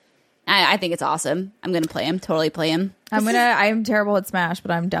 right? I think it's awesome. I'm going to play him, totally play him. I'm terrible at Smash, but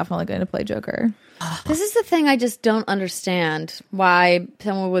I'm definitely going to play Joker. This is the thing I just don't understand, why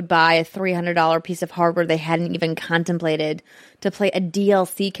someone would buy a $300 piece of hardware they hadn't even contemplated to play a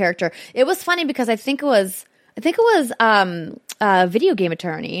DLC character. It was funny because I think it was a video game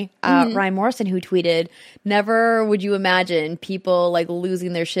attorney, Ryan Morrison, who tweeted, never would you imagine people like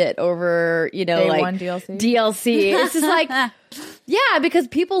losing their shit over, Day like one DLC. It's just like, yeah, because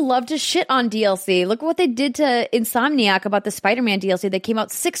people love to shit on DLC. Look what they did to Insomniac about the Spider-Man DLC that came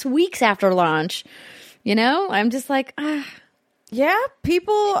out 6 weeks after launch. I'm just like, Yeah,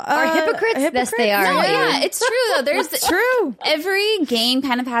 people are hypocrites. Yes, they are. No, yeah, it's true though. It's true. Every game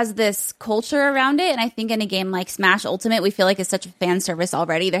kind of has this culture around it, and I think in a game like Smash Ultimate, we feel like it's such a fan service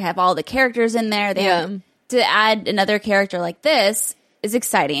already. They have all the characters in there. They have, to add another character like this is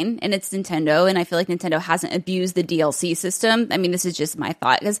exciting, and it's Nintendo, and I feel like Nintendo hasn't abused the DLC system. I mean, this is just my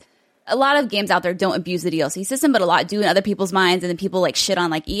thought, because a lot of games out there don't abuse the DLC system, but a lot do in other people's minds, and then people like shit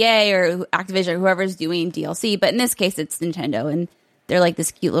on like EA or Activision or whoever's doing DLC. But in this case, it's Nintendo, and they're like this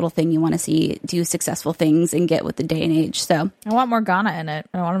cute little thing you want to see do successful things and get with the day and age. So I want Morgana in it.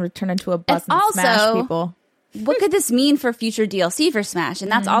 I want him to turn into a bus and also, smash people. What could this mean for future DLC for Smash?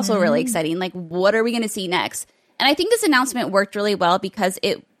 And that's also really exciting. Like, what are we going to see next? And I think this announcement worked really well because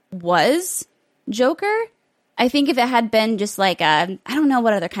it was Joker. I think if it had been just like I don't know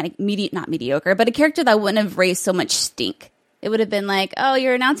what other kind of not mediocre, but a character that wouldn't have raised so much stink. It would have been like, oh,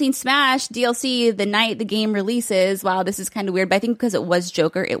 you're announcing Smash DLC the night the game releases. Wow, this is kind of weird. But I think because it was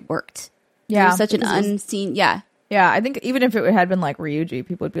Joker, it worked. Yeah. It was such an unseen, Yeah, I think even if it had been like Ryuji,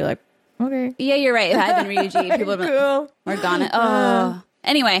 people would be like, okay. Yeah, you're right. If it had been Ryuji, people would have been cool. Morgana. Oh.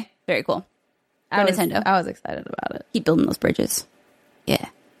 Anyway, very cool. Nintendo. I was excited about it. Keep building those bridges. Yeah.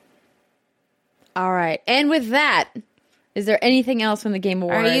 All right. And with that, Is there anything else from the Game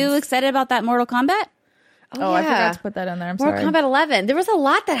Awards? Are you excited about that Mortal Kombat? Oh, I forgot to put that in there. I'm Mortal sorry. Kombat 11. There was a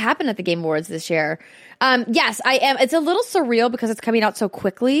lot that happened at the Game Awards this year. Yes, I am. It's a little surreal because it's coming out so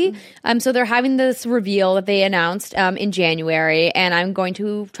quickly. So they're having this reveal that they announced in January, and I'm going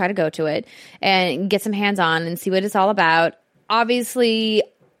to try to go to it and get some hands-on and see what it's all about. Obviously,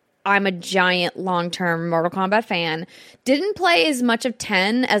 I'm a giant long-term Mortal Kombat fan. Didn't play as much of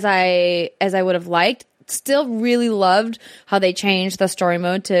 10 as I would have liked. Still really loved how they changed the story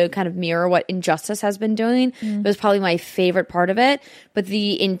mode to kind of mirror what Injustice has been doing. It was probably my favorite part of it. But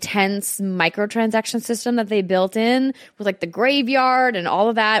the intense microtransaction system that they built in with like the graveyard and all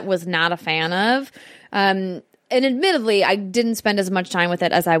of that was not a fan of. And admittedly, I didn't spend as much time with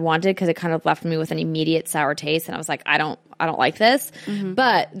it as I wanted because it kind of left me with an immediate sour taste. And I was like, I don't like this.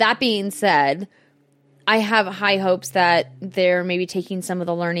 But that being said, I have high hopes that they're maybe taking some of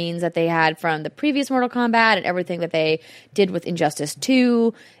the learnings that they had from the previous Mortal Kombat and everything that they did with Injustice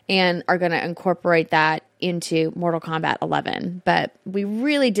 2 and are going to incorporate that into Mortal Kombat 11. But we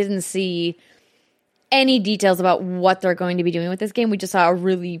really didn't see any details about what they're going to be doing with this game. We just saw a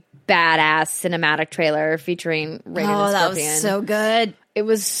really badass cinematic trailer featuring Raiden and Scorpion. That was so good. It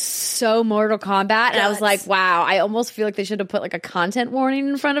was so Mortal Kombat, and I was like, wow, I almost feel like they should have put like a content warning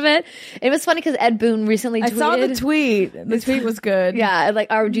in front of it. It was funny because Ed Boon recently tweeted. I saw the tweet. The tweet was good. Yeah, like,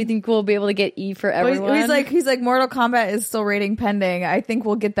 do you think we'll be able to get E for everyone? He's like, Mortal Kombat is still rating pending. I think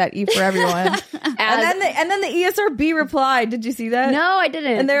we'll get that E for everyone. and then the ESRB replied. Did you see that? No, I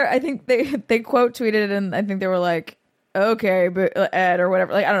didn't. And I think they quote tweeted, and I think they were like, okay, but Ed or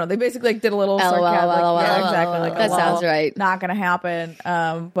whatever. Like, I don't know. They basically like did a little sarcastic. Yeah, exactly. Like, that sounds right. Not gonna happen.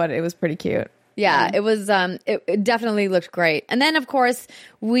 But it was pretty cute. Yeah, it was. It definitely looked great. And then, of course,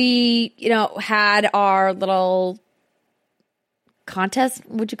 we had our little contest.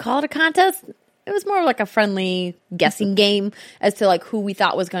 Would you call it a contest? It was more like a friendly guessing game as to like who we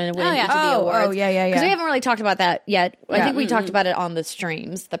thought was going to win each of the awards. Oh, yeah. Because we haven't really talked about that yet. I think we talked about it on the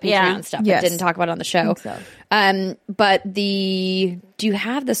streams, the Patreon stuff. Yes. But didn't talk about it on the show. But do you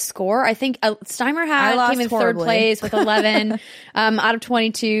have the score? I think Steimer came in third place with 11 out of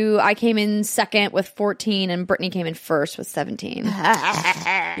 22. I came in second with 14, and Brittany came in first with 17. So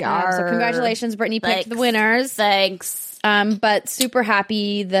congratulations, Brittany picked the winners. Thanks. But super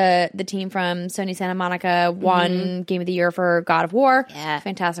happy the team from Sony Santa Monica won Game of the Year for God of War. Yeah.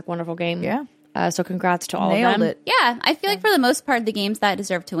 Fantastic, wonderful game. Yeah. So congrats to all Nailed of them. it. Yeah, I feel like for the most part, the games that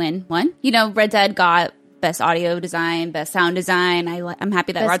deserve to win won. Red Dead got best audio design, best sound design. I'm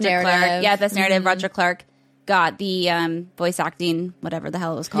happy that Best Roger narrative. Clark. Yeah, best narrative. Roger Clark got the voice acting, whatever the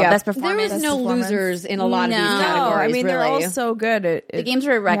hell it was called. Yeah. Best There performance. was no losers in a lot of these No. categories. I mean, they're really. all so good. The games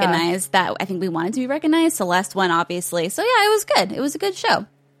were recognized that I think we wanted to be recognized. Celeste won, obviously. So yeah, it was good. It was a good show.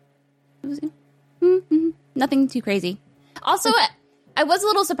 It was nothing too crazy. Also, I was a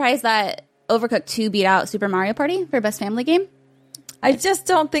little surprised that Overcooked 2 beat out Super Mario Party for best family game. I just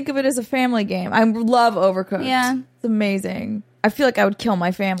don't think of it as a family game. I love Overcooked. Yeah. It's amazing. I feel like I would kill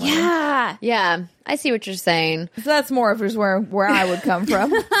my family. Yeah. Yeah, I see what you're saying. So that's more of just where I would come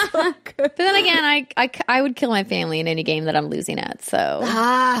from. But then again, I would kill my family in any game that I'm losing at. So,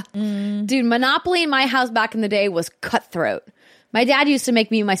 dude, Monopoly in my house back in the day was cutthroat. My dad used to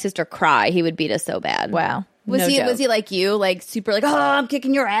make me and my sister cry. He would beat us so bad. Wow. Was he like you, like super like, oh, I'm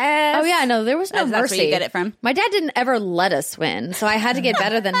kicking your ass? Oh yeah, no, there was no mercy. That's where you get it from. My dad didn't ever let us win, so I had to get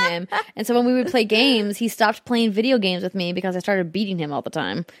better than him. And so when we would play games, he stopped playing video games with me because I started beating him all the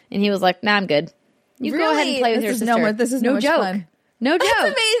time. And he was like, "Nah, I'm good. You go ahead and play with your sister." This is no joke. fun. No joke.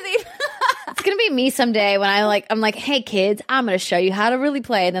 That's amazing. It's gonna be me someday when I'm like, "Hey kids, I'm gonna show you how to really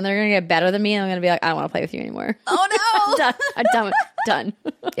play." And then they're gonna get better than me, and I'm gonna be like, "I don't want to play with you anymore." Oh no. I'm done.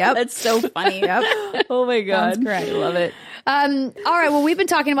 Yep. That's so funny. Yep. Oh my god, Sounds correct. I love it. All right. Well, we've been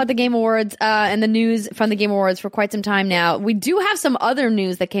talking about the Game Awards and the news from the Game Awards for quite some time now. We do have some other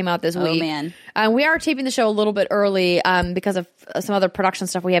news that came out this week. Man. We are taping the show a little bit early because of some other production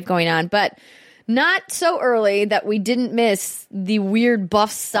stuff we have going on, but not so early that we didn't miss the weird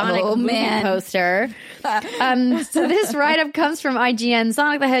buff Sonic movie poster. So this write-up comes from IGN.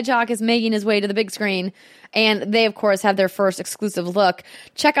 Sonic the Hedgehog is making his way to the big screen, and they, of course, have their first exclusive look.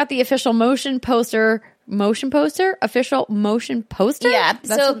 Check out the official motion poster. Official motion poster? Yeah.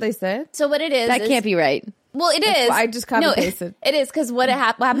 That's what they said? So what it is... That can't be right. Well, it is. I just copy-pasted. It is, because what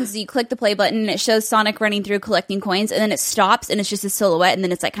happens is you click the play button and it shows Sonic running through collecting coins, and then it stops and it's just a silhouette, and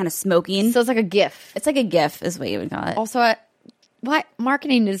then it's like kind of smoking. So it's like a GIF. It's like a GIF is what you would call it. Also, What?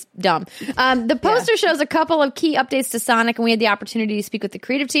 Marketing is dumb. The poster shows a couple of key updates to Sonic, and we had the opportunity to speak with the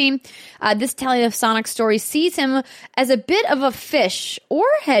creative team. This telling of Sonic's story sees him as a bit of a fish or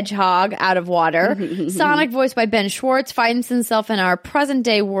hedgehog out of water. Sonic, voiced by Ben Schwartz, finds himself in our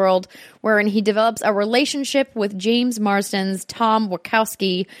present-day world, wherein he develops a relationship with James Marsden's Tom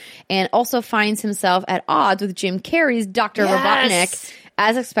Wachowski, and also finds himself at odds with Jim Carrey's Dr. Robotnik.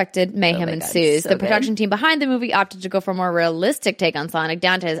 As expected, mayhem ensues. The production team behind the movie opted to go for a more realistic take on Sonic,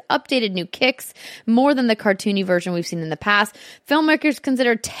 down to his updated new kicks, more than the cartoony version we've seen in the past. Filmmakers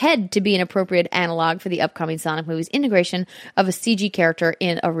consider Ted to be an appropriate analog for the upcoming Sonic movie's integration of a CG character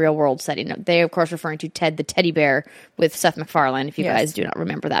in a real-world setting. They, of course, referring to Ted the Teddy Bear with Seth MacFarlane. If you guys do not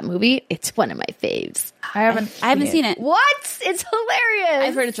remember that movie, it's one of my faves. I haven't seen it. What? It's hilarious.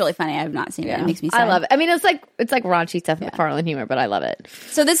 I've heard it's really funny. I have not seen it. It makes me sad. I love it. I mean, it's like raunchy Seth MacFarlane humor, but I love it.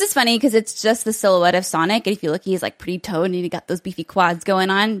 So this is funny because it's just the silhouette of Sonic. And if you look, he's like pretty toned and he got those beefy quads going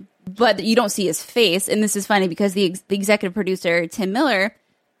on, but you don't see his face. And this is funny because the executive producer, Tim Miller,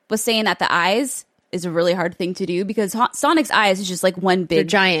 was saying that the eyes is a really hard thing to do because Sonic's eyes is just like one big... They're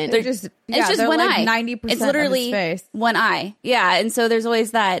giant. They're just... Yeah, it's just they're one like eye. 90% it's literally of his face. one eye. Yeah, and so there's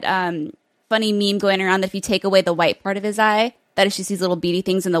always that funny meme going around that if you take away the white part of his eye, that it's just these little beady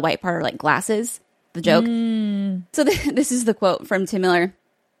things and the white part are like glasses. The joke. So this is the quote from Tim Miller.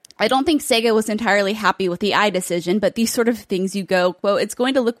 I don't think Sega was entirely happy with the eye decision, but these sort of things you go, quote, it's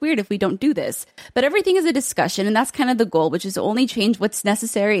going to look weird if we don't do this. But everything is a discussion, and that's kind of the goal, which is to only change what's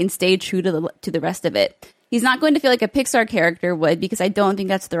necessary and stay true to the rest of it. He's not going to feel like a Pixar character would, because I don't think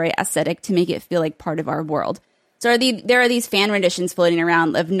that's the right aesthetic to make it feel like part of our world. So there are these fan renditions floating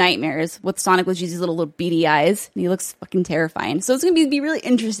around of Nightmares with Sonic with these little beady eyes, and he looks fucking terrifying. So it's going to be really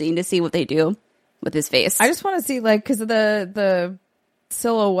interesting to see what they do with his face. I just want to see, like, because of the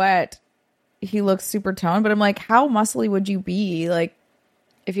silhouette, he looks super toned, but I'm like, how muscly would you be? Like,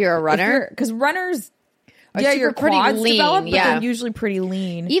 if you're a runner? Because runners, are your pretty quads lean, develop, but yeah. they're usually pretty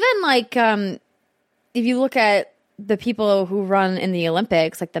lean. Even like, if you look at the people who run in the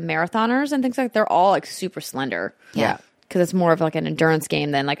Olympics, like the marathoners and things like that, they're all like super slender. Yeah. Because it's more of like an endurance game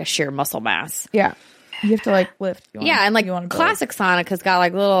than like a sheer muscle mass. Yeah. You have to like lift. And like classic Sonic has got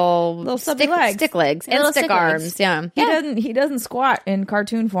like little stubby legs. stick legs and little stick arms. legs. Yeah. He doesn't squat in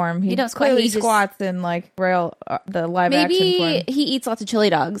cartoon form. He don't squat. clearly He just squats in like the live action Maybe form. he eats lots of chili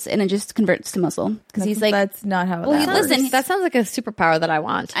dogs and it just converts to muscle because he's like, that's not how. Well, that works. listen, That sounds like a superpower that I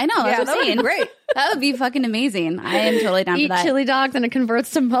want. I know. That's what that I'm would be saying. great. That would be fucking amazing. I am totally down Eat for that. chili dogs and it converts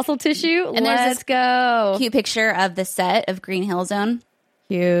to muscle tissue. And there's Let's this go. Cute picture of the set of Green Hill Zone,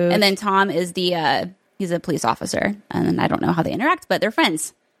 Cute. and then Tom is he's a police officer, and I don't know how they interact, but they're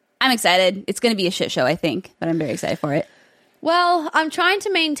friends. I'm excited. It's going to be a shit show, I think, but I'm very excited for it. Well, I'm trying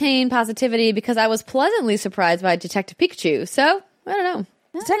to maintain positivity because I was pleasantly surprised by Detective Pikachu. So, I don't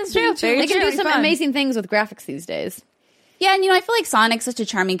know. Detective Pikachu, They can do very some fun. amazing things with graphics these days. Yeah, and I feel like Sonic's such a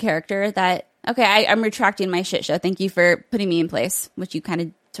charming character that, okay, I'm retracting my shit show. Thank you for putting me in place, which you kind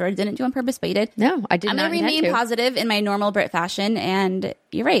of sort of didn't do on purpose, but you did. No, I did I'm not going to intend remain to. positive in my normal Brit fashion, and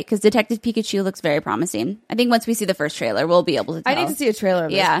you're right, because Detective Pikachu looks very promising. I think once we see the first trailer, we'll be able to tell. I need to see a trailer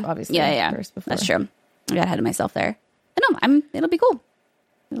of this, obviously. Yeah. First before. That's true. I got ahead of myself there. But no, it'll be cool.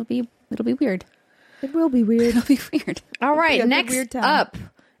 It'll be weird. It will be weird. It'll be weird. All right, It'll be a next weird time. up.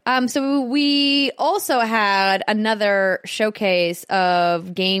 So we also had another showcase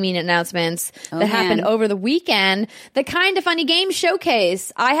of gaming announcements that happened over the weekend. The Kind of Funny Games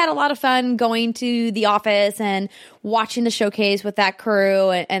Showcase. I had a lot of fun going to the office and watching the showcase with that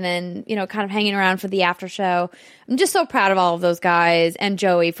crew and then, kind of hanging around for the after show. I'm just so proud of all of those guys and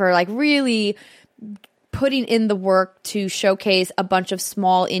Joey for like really putting in the work to showcase a bunch of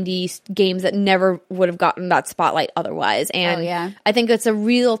small indie games that never would have gotten that spotlight otherwise. And I think it's a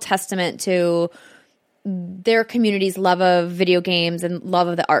real testament to their community's love of video games and love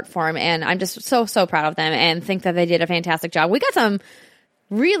of the art form. And I'm just so proud of them and think that they did a fantastic job. We got some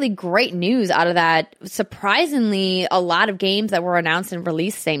really great news out of that. Surprisingly, a lot of games that were announced and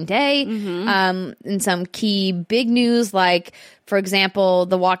released same day. And some key big news, like, for example,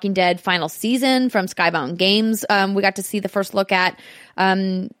 The Walking Dead final season from Skybound Games. We got to see the first look at.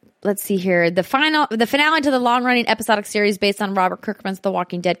 Let's see here. The finale to the long-running episodic series based on Robert Kirkman's The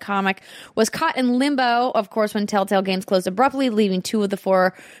Walking Dead comic was caught in limbo, of course, when Telltale Games closed abruptly, leaving 2 of the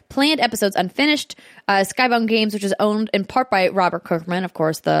 4 planned episodes unfinished. Skybound Games, which is owned in part by Robert Kirkman, of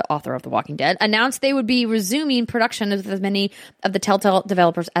course, the author of The Walking Dead, announced they would be resuming production with as many of the Telltale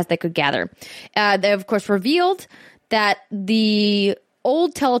developers as they could gather. They, of course, revealed that the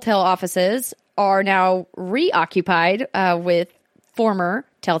old Telltale offices are now reoccupied with former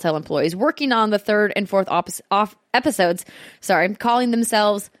Telltale employees working on the third and fourth episodes, calling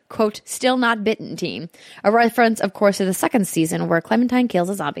themselves, quote, still not bitten team. A reference, of course, to the second season where Clementine kills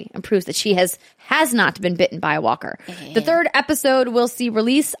a zombie and proves that she has not been bitten by a walker. The third episode will see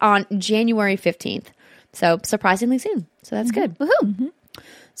release on January 15th. So surprisingly soon. So that's good. Woohoo! Mm-hmm.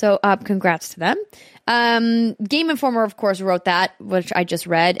 So congrats to them. Game Informer, of course, wrote that, which I just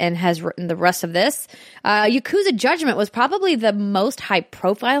read, and has written the rest of this. Yakuza Judgment was probably the most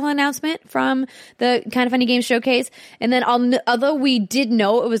high-profile announcement from the Kind of Funny Games Showcase. And then although we did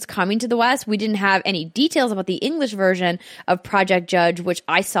know it was coming to the West, we didn't have any details about the English version of Project Judge, which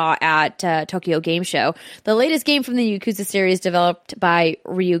I saw at Tokyo Game Show. The latest game from the Yakuza series developed by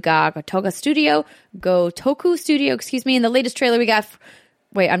Ryuga Gotoku Studio, and the latest trailer we got...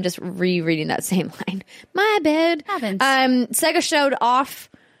 Wait, I'm just rereading that same line. My bad. Happens. Sega showed off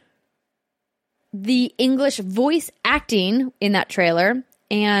the English voice acting in that trailer.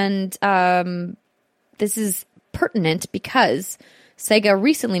 And this is pertinent because Sega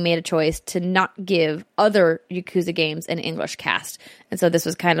recently made a choice to not give other Yakuza games an English cast. And so this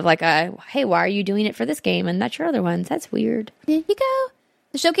was kind of like hey, why are you doing it for this game and not your other ones? That's weird. There you go.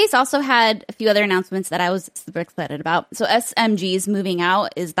 The showcase also had a few other announcements that I was super excited about. So SMG's moving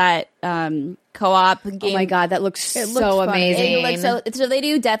out is that co-op game. Oh my god, that looks so amazing. So they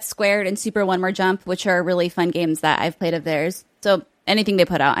do Death Squared and Super One More Jump, which are really fun games that I've played of theirs. So anything they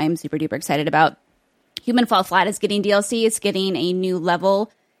put out, I am super duper excited about. Human Fall Flat is getting DLC. It's getting a new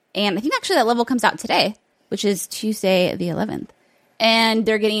level. And I think actually that level comes out today, which is Tuesday the 11th. And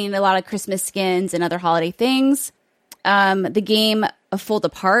they're getting a lot of Christmas skins and other holiday things. The game A Fold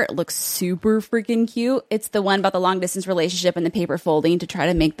Apart looks super freaking cute. It's the one about the long distance relationship and the paper folding to try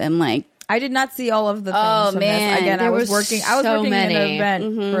to make them like. I did not see all of the things from this. Again, I was working in an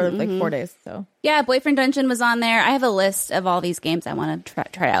event for like 4 days. So yeah, Boyfriend Dungeon was on there. I have a list of all these games I want to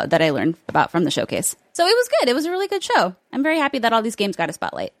try out that I learned about from the showcase. So it was good. It was a really good show. I'm very happy that all these games got a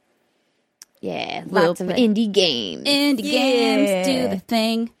spotlight. Yeah, lots of indie games. Games do the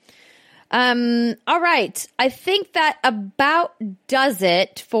thing. All right. I think that about does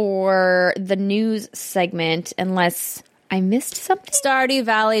it for the news segment, unless I missed something. Stardew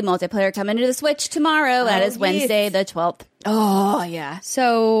Valley multiplayer coming to the Switch tomorrow. That is Wednesday the 12th. Oh, yeah.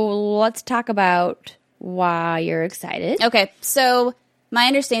 So let's talk about why you're excited. Okay. So my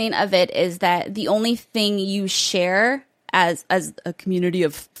understanding of it is that the only thing you share as a community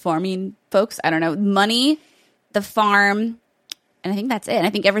of farming folks, I don't know, money, the farm, and I think that's it. And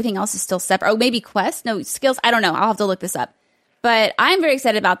I think everything else is still separate. Oh, maybe quests? No, skills. I don't know. I'll have to look this up. But I'm very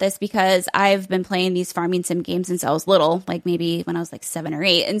excited about this because I've been playing these farming sim games since I was little, like maybe when I was like 7 or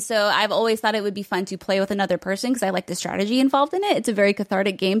 8. And so I've always thought it would be fun to play with another person because I like the strategy involved in it. It's a very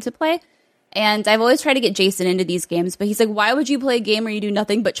cathartic game to play. And I've always tried to get Jason into these games, but he's like, why would you play a game where you do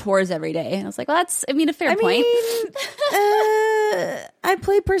nothing but chores every day? And I was like, well, that's, a fair point. I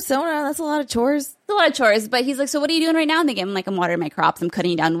play Persona. That's a lot of chores. It's a lot of chores. But he's like, so what are you doing right now in the game? I'm like, I'm watering my crops. I'm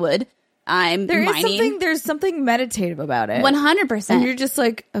cutting down wood. I'm mining. There's something meditative about it. 100%. And you're just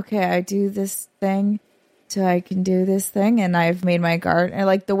like, okay, I do this thing so I can do this thing. And I've made my garden. And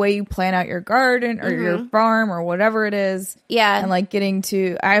like the way you plan out your garden or your farm or whatever it is. Yeah. And like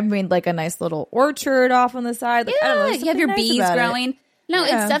I've made like a nice little orchard off on the side. Like, yeah, I don't know, you have your nice bees growing. It. No,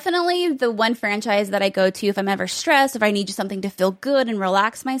 It's definitely the one franchise that I go to if I'm ever stressed, if I need just something to feel good and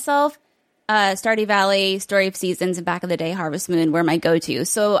relax myself. Stardew Valley, Story of Seasons, and back in the day, Harvest Moon were my go-to.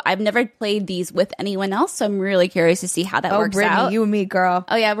 So I've never played these with anyone else, so I'm really curious to see how that works Brittany, out. You and me, girl.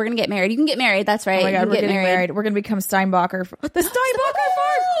 Oh yeah, we're gonna get married. You can get married. That's right. Oh my God, we're getting married. We're gonna become Steinbacher. The Steinbacher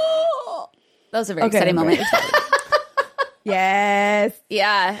farm. That was a very exciting moment. Yes.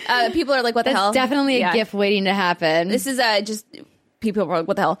 Yeah. People are like, what the hell? Definitely a gift waiting to happen. This is just people were like,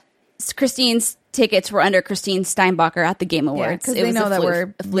 what the hell? Christine's tickets were under Christine Steinbacher at the Game Awards. Because they know that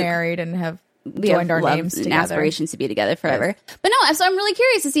we're married and have joined our names together. And aspirations to be together forever. Yes. But no, so I'm really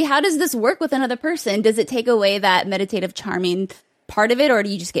curious to see, how does this work with another person? Does it take away that meditative, charming part of it, or do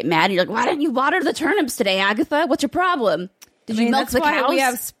you just get mad and you're like, why didn't you water the turnips today, Agatha? What's your problem? Did you milk the cows? We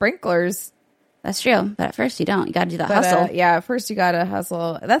have sprinklers. That's true, but at first you don't. You got to do the hustle. At first you got to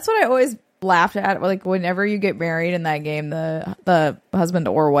hustle. That's what I always laughed at. Like whenever you get married in that game, the husband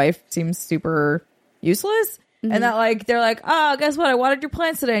or wife seems super useless. And that like they're like, oh, guess what? I watered your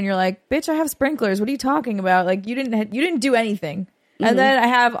plants today, and you're like, bitch, I have sprinklers. What are you talking about? Like you didn't do anything. And then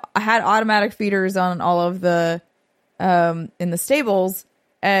I had automatic feeders on all of the in the stables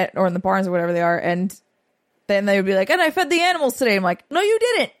or in the barns or whatever they are, and then they would be like, and I fed the animals today. I'm like, no, you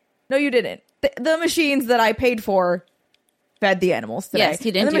didn't. No, you didn't. The machines that I paid for fed the animals today. Yes,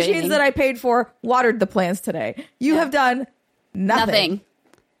 you didn't. And the machines that I paid for watered the plants today. You have done nothing.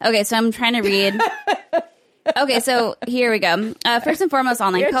 Okay, so I'm trying to read. Okay, so here we go. First and foremost,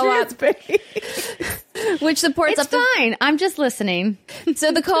 online co-op, which supports It's fine. I'm just listening.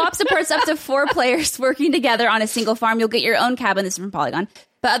 So the co-op supports up to 4 players working together on a single farm. You'll get your own cabin. This is from Polygon.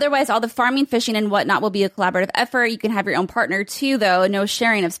 But otherwise, all the farming, fishing, and whatnot will be a collaborative effort. You can have your own partner, too, though. No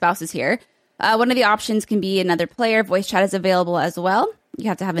sharing of spouses here. One of the options can be another player. Voice chat is available as well. You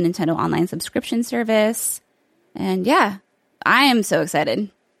have to have a Nintendo Online subscription service. And yeah, I am so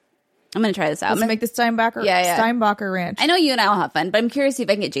excited. I'm going to try this out. Let's make the Steinbacher Ranch. I know you and I will have fun, but I'm curious if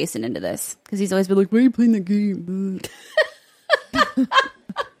I can get Jason into this. Because he's always been like, why are you playing the game?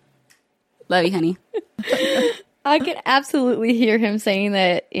 Love you, honey. I can absolutely hear him saying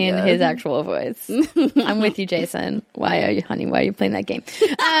that in his actual voice. I'm with you, Jason. Why are you, honey? Why are you playing that game?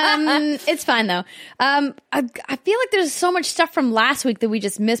 It's fine though. I feel like there's so much stuff from last week that we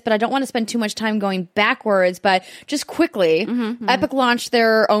just missed, but I don't want to spend too much time going backwards. But just quickly, Epic launched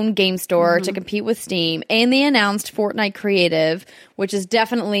their own game store to compete with Steam, and they announced Fortnite Creative, which is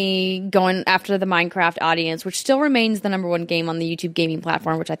definitely going after the Minecraft audience, which still remains the #1 game on the YouTube gaming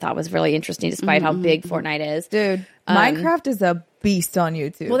platform, which I thought was really interesting, despite how big Fortnite is. Dude, Minecraft is a beast on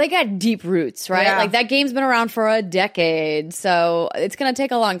YouTube. Well, they got deep roots, right? Yeah. Like that game's been around for a decade, so it's going to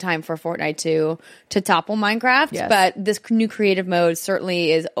take a long time for Fortnite to topple Minecraft. Yes. But this new creative mode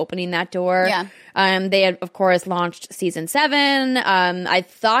certainly is opening that door. Yeah. They had, of course, launched season 7. I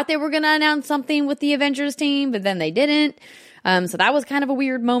thought they were going to announce something with the Avengers team, but then they didn't. So that was kind of a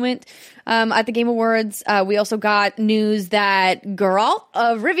weird moment at the Game Awards. We also got news that Geralt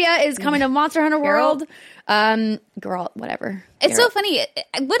of Rivia is coming to Monster Hunter World. Geralt, whatever. It's so funny.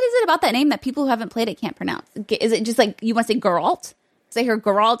 What is it about that name that people who haven't played it can't pronounce? Is it just like you want to say Geralt? Because I hear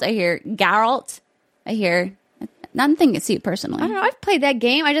Geralt, I hear Geralt, I hear nothing to suit personally. I don't know. I've played that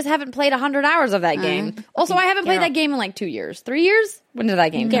game. I just haven't played 100 hours of that game. Also, I haven't played that game in like 2 years. 3 years? When did that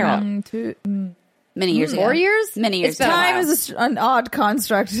game come out? Many years ago. 4 years? Many years ago. Time is an odd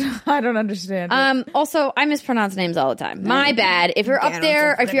construct. I don't understand it. Also, I mispronounce names all the time. My bad. If you're up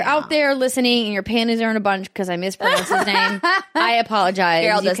there, if you're out there listening and your panties are in a bunch because I mispronounced his name, I apologize.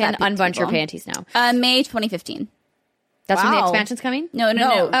 Geralt You does can that to unbunch your people. panties now. May 2015. That's when the Wow. expansion's coming? No.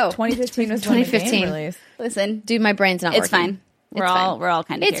 Oh. 2015 was 2015 2015. release. Listen, Dude, my brain's not it's working. fine. We're all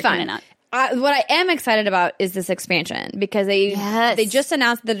kind of It's fine. Out. What I am excited about is this expansion because they just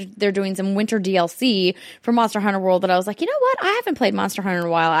announced that they're doing some winter DLC for Monster Hunter World that I was like, you know what? I haven't played Monster Hunter in a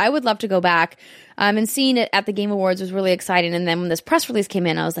while. I would love to go back. And seeing it at the Game Awards was really exciting. And then when this press release came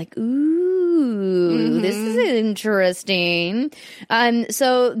in, I was like, ooh, this is interesting.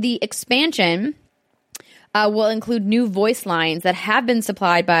 So the expansion will include new voice lines that have been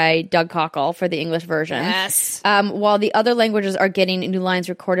supplied by Doug Cockle for the English version. Yes. While the other languages are getting new lines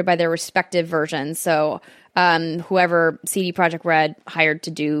recorded by their respective versions. So whoever CD Projekt Red hired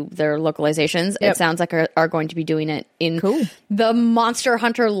to do their localizations, it sounds like are going to be doing it in the Monster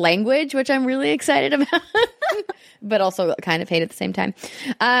Hunter language, which I'm really excited about. But also kind of hate at the same time.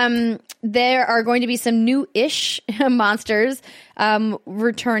 There are going to be some new-ish monsters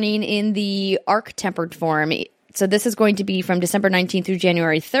returning in the Arc-tempered form. So this is going to be from December 19th through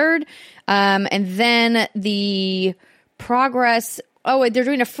January 3rd. And then the progress... Oh, they're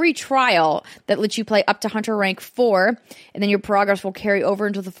doing a free trial that lets you play up to Hunter rank 4, and then your progress will carry over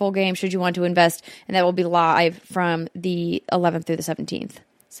into the full game should you want to invest, and that will be live from the 11th through the 17th.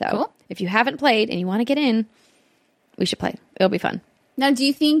 So if you haven't played and you want to get in, we should play. It'll be fun. Now, do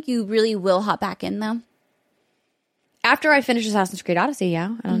you think you really will hop back in, though? After I finish Assassin's Creed Odyssey,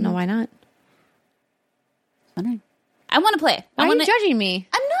 yeah. I don't know why not. I want to play. Why are you judging me?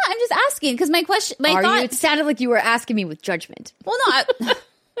 I'm not. I'm just asking because my question, my Are thought. you? It sounded like you were asking me with judgment. Well, no,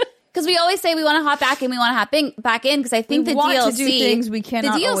 because we always say we want to hop back and we want to hop back in because I think We the want DLC to do things we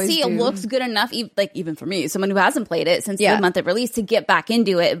cannot the always DLC do. looks good enough, even for me, someone who hasn't played it since the month of release, to get back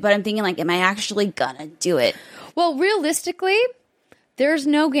into it. But I'm thinking, like, am I actually gonna do it? Well, realistically, there's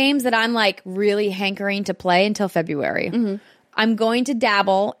no games that I'm like really hankering to play until February. I'm going to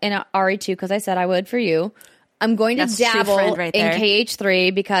dabble in a RE2 because I said I would for you. I'm going to That's true dabble friend right in there.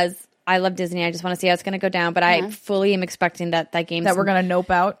 KH3 because I love Disney. I just want to see how it's going to go down. But I fully am expecting that game's That we're going to nope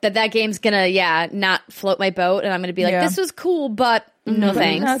out. that game's gonna not float my boat, and I'm gonna be like, this was cool, but no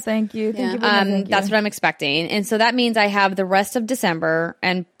thanks. No, thank you. Thank you. But no, thank you. That's what I'm expecting, and so that means I have the rest of December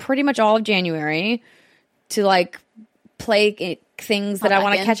and pretty much all of January to like play things that I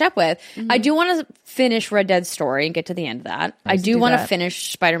want to catch up with. I do want to finish Red Dead Story and get to the end of that. I do want to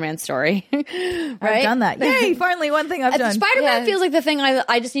finish Spider-Man Story. Right? I've done that. Yay! Finally, one thing I've done. Spider-Man feels like the thing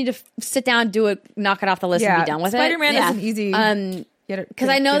I just need to sit down, do it, knock it off the list, and be done with Spider-Man it. is an easy. get it. Because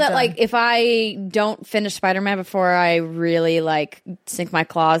I know get that done. like if I don't finish Spider-Man before I really like sink my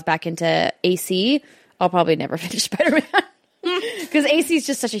claws back into AC, I'll probably never finish Spider-Man. Because AC is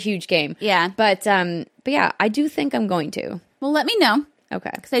just such a huge game. Yeah. But yeah, I do think I'm going to. Well, let me know. Okay.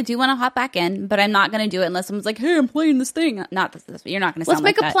 Because I do want to hop back in, but I'm not going to do it unless someone's like, hey, I'm playing this thing. Not this. You're not going to Let's sound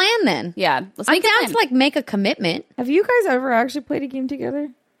make like a plan then. Yeah. Let's I'm make a down plan. to like make a commitment. Have you guys ever actually played a game together?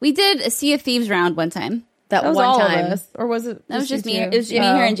 We did a Sea of Thieves round one time. That was one all time. of us, or was it? That was just you me. two? It was me,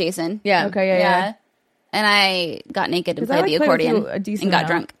 her, and Jason. Yeah. Okay. Yeah. And I got naked and 'Cause I, played the like, played with accordion you a decent and got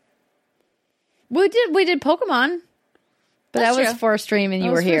amount. drunk. We did Pokemon. But That's that was true. for a stream and you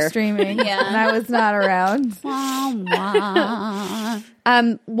That were was for here. streaming. Yeah. And I was not around. Wah, wah.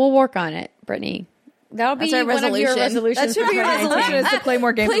 We'll work on it, Brittany. That'll be That's our one of your resolution. resolutions. That should be for your 2019. resolution is to play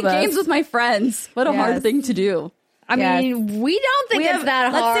more games Play with games us. with my friends. What a Yes. hard thing to do. I Yes. mean, we don't think it's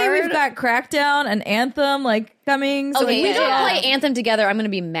that hard. Let's say we've got Crackdown and Anthem like coming. So Okay, If we yeah, don't yeah. play Anthem together, I'm going to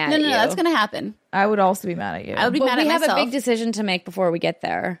be mad No, at no, you. no, that's going to happen. I would also be mad at you. I would be But mad we at have myself. a big decision to make before we get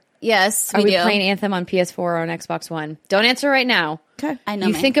there. Yes, Are we we do. playing Anthem on PS4 or on Xbox One? Don't answer right now. Okay. I know.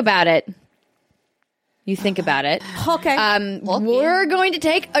 You me. think about it. You think about it. Okay. We're going to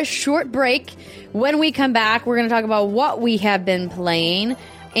take a short break. When we come back, we're going to talk about what we have been playing,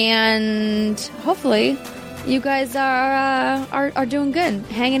 and hopefully, you guys are doing good,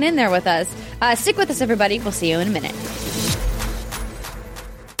 hanging in there with us. Stick with us, everybody. We'll see you in a minute.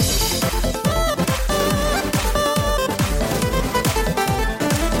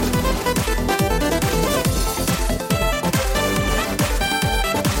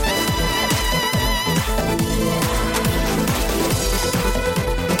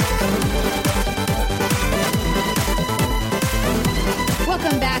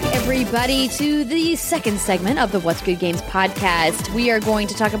 Welcome back, everybody, to the second segment of the What's Good Games podcast. We are going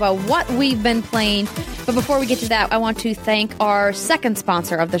to talk about what we've been playing. But before we get to that, I want to thank our second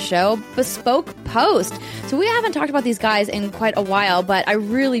sponsor of the show, Bespoke Post. So we haven't talked about these guys in quite a while, but I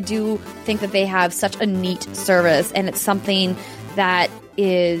really do think that they have such a neat service, and it's something that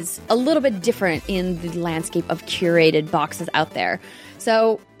is a little bit different in the landscape of curated boxes out there.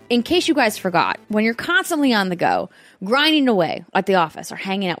 So in case you guys forgot, when you're constantly on the go, grinding away at the office or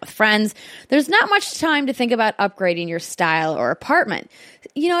hanging out with friends, there's not much time to think about upgrading your style or apartment.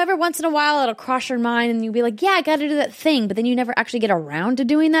 You know, every once in a while it'll cross your mind and you'll be like, yeah, I got to do that thing, but then you never actually get around to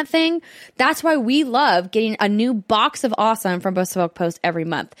doing that thing. That's why we love getting a new box of awesome from Bespoke Post every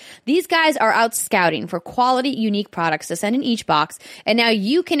month. These guys are out scouting for quality, unique products to send in each box, and now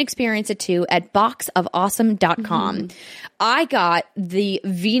you can experience it too at boxofawesome.com. I got the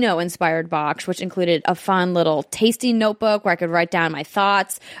Vino-inspired box, which included a fun little tasting notebook where I could write down my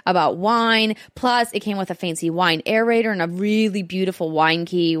thoughts about wine. Plus, it came with a fancy wine aerator and a really beautiful wine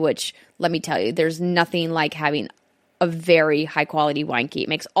key, which, let me tell you, there's nothing like having a very high-quality wine key. It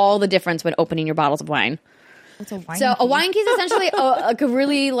makes all the difference when opening your bottles of wine. What's a wine So key? a wine key is essentially a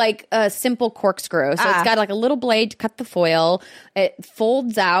really like a simple corkscrew. So it's got like a little blade to cut the foil. It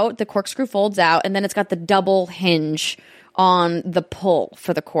folds out, the corkscrew folds out, and then it's got the double hinge on the pull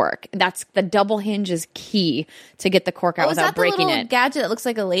for the cork. That's the double hinge is key to get the cork out Was without that the breaking little it. gadget that looks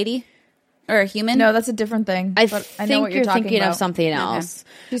like a lady or a human? No, that's a different thing. I but think know what you're talking thinking about. of something else.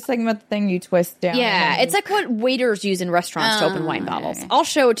 She's talking about the thing you twist down. Yeah, and it's like what waiters use in restaurants to open wine bottles. I'll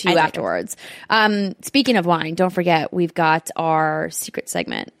show it to you I like it. afterwards. Speaking of wine, don't forget we've got our secret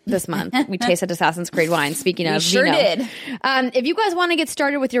segment this month. We tasted Assassin's Creed wine. Speaking of, sure Vino. did. If you guys want to get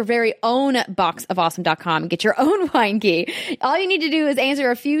started with your very own boxofawesome.com and get your own wine key, all you need to do is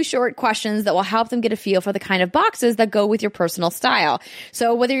answer a few short questions that will help them get a feel for the kind of boxes that go with your personal style.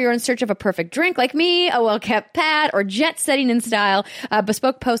 So whether you're in search of a perfect drink like me, a well-kept pad, or jet setting in style,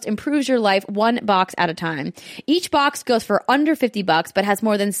 Bespoke Post improves your life one box at a time. Each box goes for under $50, but has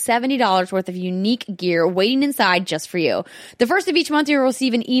more than $70 worth of unique gear waiting inside just for you. The first of each month, you'll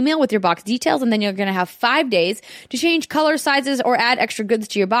receive an email with your box details, and then you're going to have 5 days to change color, sizes, or add extra goods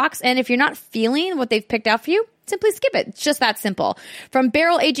to your box. And if you're not feeling what they've picked out for you, simply skip it. It's just that simple. From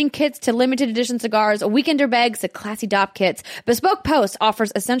barrel aging kits to limited edition cigars, weekender bags to classy DOP kits, Bespoke Post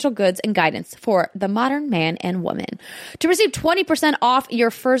offers essential goods and guidance for the modern man and woman. To receive 20% off your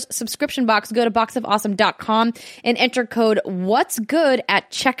first subscription box, go to boxofawesome.com and enter code What's Good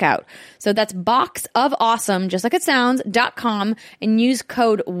at checkout. So that's boxofawesome, just like it sounds, .com, and use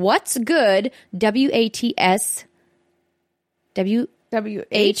code What's Good, WATS, WHATSGOOD.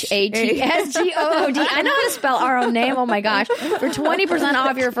 I know how to spell our own name. Oh my gosh. For 20%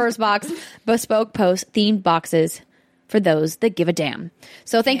 off your first box, Bespoke Post themed boxes for those that give a damn.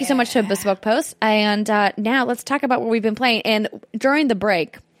 So thank you so much to Bespoke Post. And now let's talk about what we've been playing. And during the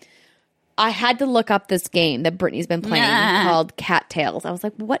break, I had to look up this game that Brittany's been playing called Cattails. I was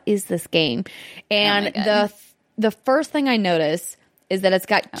like, what is this game? And the first thing I noticed is that it's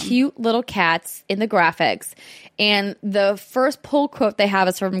got cute little cats in the graphics. And the first pull quote they have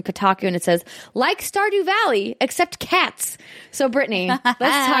is from Kotaku, and it says, like Stardew Valley, except cats. So, Brittany,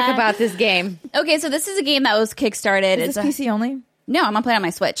 let's talk about this game. Okay, so this is a game that was kickstarted. Is this PC only? No, I'm going to play it on my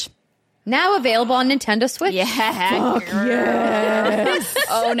Switch. Now available on Nintendo Switch. Yeah. Fuck yes.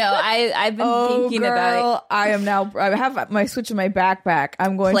 Oh, no. I've been thinking about it. I have my Switch in my backpack.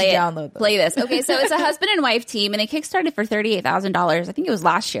 I'm going to download this. Play this. Okay, so it's a husband and wife team, and they kickstarted for $38,000. I think it was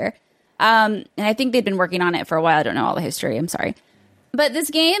last year. And I think they've been working on it for a while. I don't know all the history. I'm sorry. But this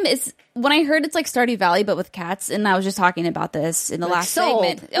game is, when I heard it's like Stardew Valley, but with cats, and I was just talking about this in the last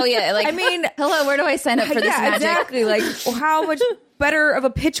segment. Oh, yeah. Like, I mean, hello, where do I sign up for this magic? Exactly. Like, how much better of a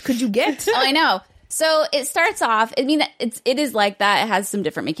pitch could you get? Oh, I know. So it starts off, I mean, it is like that. It has some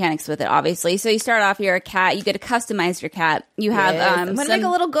different mechanics with it, obviously. So you start off, you're a cat. You get to customize your cat. You have, I'm going to make a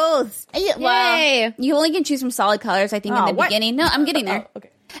little ghost. Well, you only can choose from solid colors, I think, in the beginning. No, I'm getting there. Oh,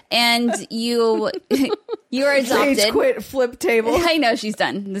 okay. And you are adopted. Rage quit flip table. I know, she's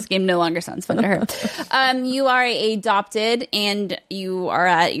done. This game no longer sounds fun to her. You are adopted, and you are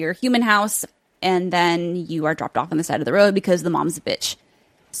at your human house, and then you are dropped off on the side of the road because the mom's a bitch.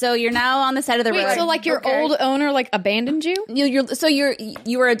 So you're now on the side of the road. So like your old owner like abandoned you?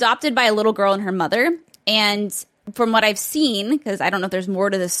 You were adopted by a little girl and her mother, and from what I've seen, because I don't know if there's more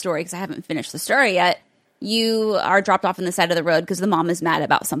to this story because I haven't finished the story yet. You are dropped off on the side of the road because the mom is mad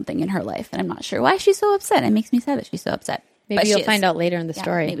about something in her life. And I'm not sure why she's so upset. It makes me sad that she's so upset. Maybe you'll find out later in the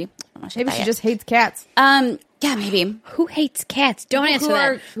story. Maybe. Maybe she just hates cats. Yeah, maybe. Who hates cats? Don't answer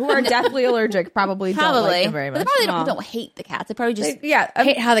that. Who are deathly allergic probably don't like them very much. But they probably don't hate the cats. They probably just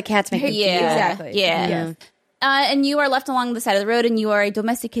hate how the cats make them feel. Exactly. Yeah. Yes. And you are left along the side of the road, and you are a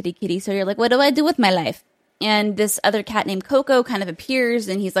domesticated kitty. So you're like, what do I do with my life? And this other cat named Coco kind of appears,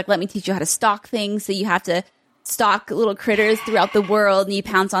 and he's like, let me teach you how to stalk things. So you have to stalk little critters throughout the world, and you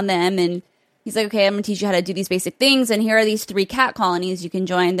pounce on them. And he's like, okay, I'm going to teach you how to do these basic things. And here are these 3 cat colonies you can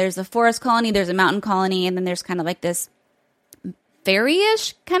join. There's a forest colony, there's a mountain colony, and then there's kind of like this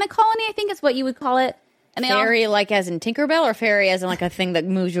fairy-ish kind of colony, I think is what you would call it. And fairy like as in Tinkerbell, or fairy as in like a thing that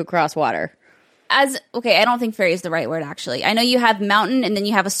moves you across water? Okay, I don't think fairy is the right word, actually. I know you have mountain, and then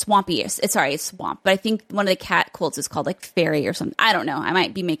you have a swampy, it's swamp, but I think one of the cat cults is called like fairy or something. I don't know. I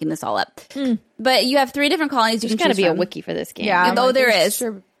might be making this all up. But you have 3 different colonies. There's got to be a wiki for this game. Yeah. Oh, there is.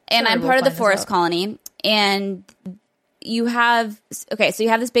 Sure, and I'm part of the forest colony, and you have, okay, so you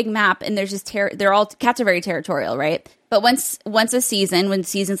have this big map, and there's this, cats are very territorial, right? But once a season, when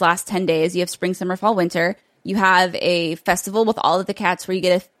seasons last 10 days, you have spring, summer, fall, winter. You have a festival with all of the cats where you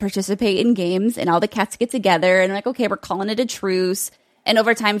get to participate in games, and all the cats get together and like, okay, we're calling it a truce. And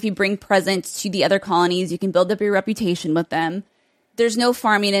over time, if you bring presents to the other colonies, you can build up your reputation with them. There's no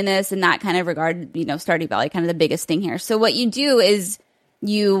farming in this, in that kind of regard, Stardew Valley, kind of the biggest thing here. So what you do is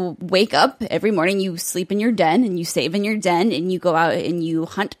you wake up every morning, you sleep in your den, and you save in your den, and you go out and you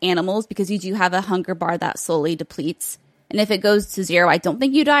hunt animals because you do have a hunger bar that slowly depletes. And if it goes to 0, I don't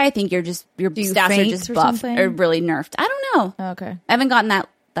think you die. I think your stats are just buffed or really nerfed. I don't know. Okay. I haven't gotten that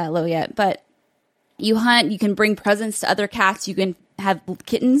low yet. But you hunt. You can bring presents to other cats. You can have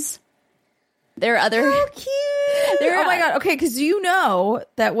kittens. There are other... How cute! Oh my god. Okay, because you know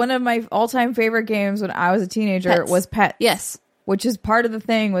that one of my all-time favorite games when I was a teenager was Pets. Yes. Which is part of the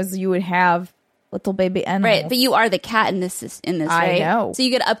thing was you would have little baby animals. Right, but you are the cat in this, right? I know. So you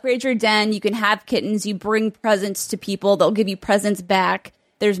get to upgrade your den. You can have kittens. You bring presents to people. They'll give you presents back.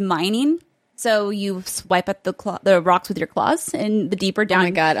 There's mining. So you swipe at the rocks with your claws, and the deeper down. Oh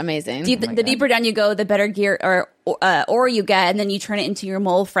my god, amazing! The deeper down you go, the better gear or you get, and then you turn it into your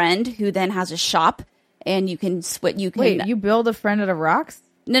mole friend, who then has a shop, and you can Wait, you build a friend out of rocks?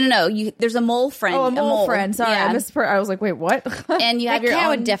 No. There's a mole friend. Oh, a mole friend. Sorry, yeah. I missed. I was like, wait, what? And you have your cat own.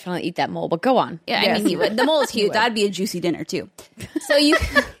 would definitely eat that mole, but go on. Yeah, I mean, he would. The mole is cute. That'd be a juicy dinner too. So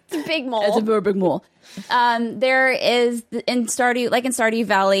it's a big mole. It's a very big mole. There is in Stardew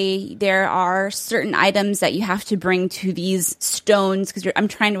Valley, there are certain items that you have to bring to these stones because I'm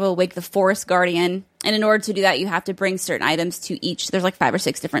trying to awake the forest guardian, and in order to do that, you have to bring certain items to each. There's like 5 or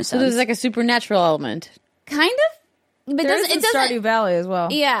 6 different stones. So there's like a supernatural element, kind of. But it doesn't Stardew Valley as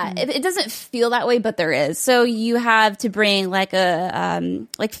well. Yeah, it doesn't feel that way, but there is. So you have to bring like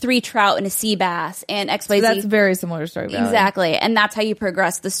 3 trout and a sea bass and XYZ. So that's very similar to Stardew Valley. Exactly, and that's how you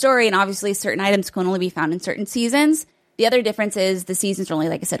progress the story. And obviously, certain items can only be found in certain seasons. The other difference is the seasons are only,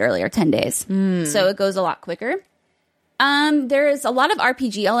 like I said earlier, 10 days, so it goes a lot quicker. There is a lot of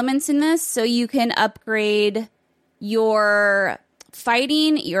RPG elements in this, so you can upgrade your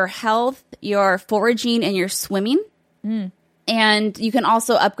fighting, your health, your foraging, and your swimming. And you can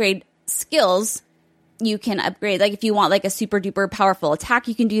also upgrade skills. You can upgrade, like if you want like a super duper powerful attack,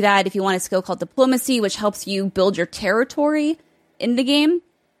 you can do that. If you want a skill called diplomacy, which helps you build your territory in the game.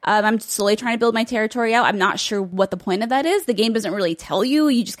 I'm slowly trying to build my territory out. I'm not sure what the point of that is. The game doesn't really tell you.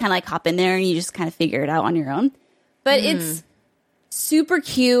 You just kind of like hop in there and you just kind of figure it out on your own. But it's super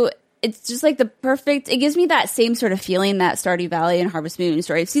cute. It's just like the perfect, it gives me that same sort of feeling that Stardew Valley and Harvest Moon and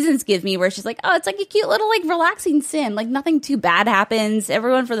Story of Seasons give me, where it's just like, oh, it's like a cute little like relaxing sim. Like nothing too bad happens.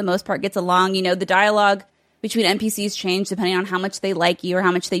 Everyone for the most part gets along. You know, the dialogue between NPCs change depending on how much they like you or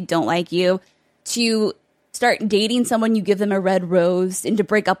how much they don't like you. To start dating someone, you give them a red rose, and to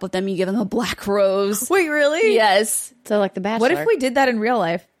break up with them, you give them a black rose. Wait, really? Yes. So like The Bachelor. What if we did that in real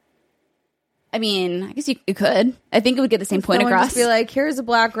life? I mean, I guess you could. I think it would get the same point Someone across. just be like, here's a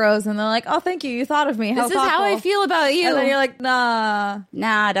black rose, and they're like, oh, thank you, you thought of me. this is how I feel about you. And then you're like, nah,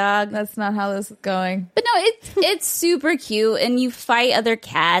 Nah, dog. that's not how this is going. But no, it's super cute, and you fight other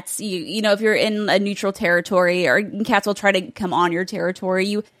cats. You know, if you're in a neutral territory, or cats will try to come on your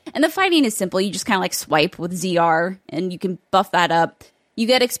territory. And the fighting is simple. You just kind of like swipe with ZR, and you can buff that up. You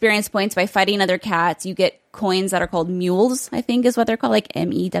get experience points by fighting other cats. You get coins that are called mules, I think is what they're called, like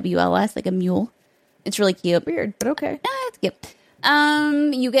MEWLS, like a mule. It's really cute. Weird, but okay. It's cute.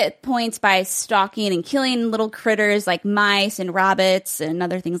 You get points by stalking and killing little critters like mice and rabbits and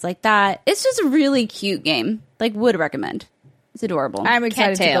other things like that. It's just a really cute game. Like, would recommend. It's adorable. I'm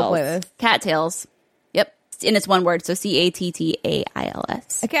excited to go play this. Cattails. Yep. And it's one word, so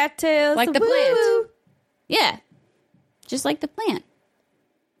CATTAILS. A cattail. Like the plant. Yeah. Just like the plant.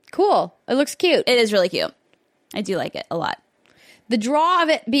 Cool. It looks cute. It is really cute. I do like it a lot. The draw of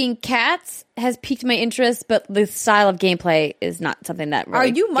it being cats has piqued my interest, but the style of gameplay is not something that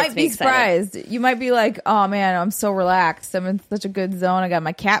really You might gets me be excited. surprised. You might be like, oh man, I'm so relaxed. I'm in such a good zone. I got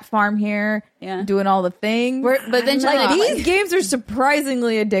my cat farm here. Yeah. Doing all the things. But then like, like, these games are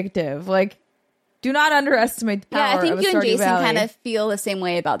surprisingly addictive. Like, do not underestimate the power yeah, I think of a you and Stardew Jason Valley. kind of feel the same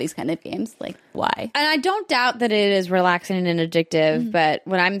way about these kind of games. Like, why? And I don't doubt that it is relaxing and addictive, but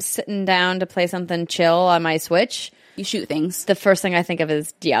when I'm sitting down to play something chill on my Switch, You shoot things. the first thing I think of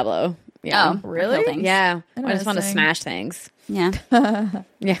is Diablo. Yeah. Oh, really? kill things. Yeah. I just want to Interesting. smash things. Yeah.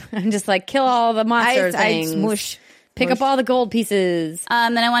 Yeah. I'm just like, kill all the monster things. Smush. Pick up all the gold pieces.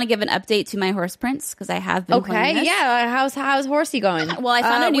 Then I want to give an update to my horse prince because I have been playing Okay. this. Yeah. How's Horsey going? Well, I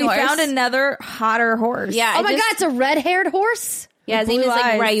found a new we horse. found another hotter horse. Yeah. Oh my God, it's a red-haired horse? Yeah, his name is blue like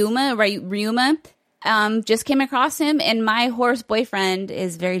eyes. Ryuma. Just came across him, and my horse boyfriend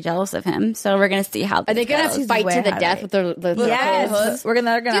is very jealous of him. So we're gonna see how. Are they going goes. to fight way to the ahead death of with the Yes. They're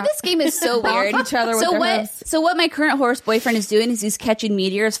gonna Dude, this game is so weird. each other with so their what? hooves. So what my current horse boyfriend is doing is he's catching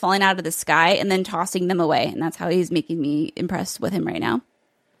meteors falling out of the sky and then tossing them away, and that's how he's making me impressed with him right now.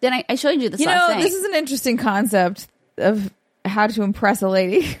 Then I showed you this You last know, night. this is an interesting concept of how to impress a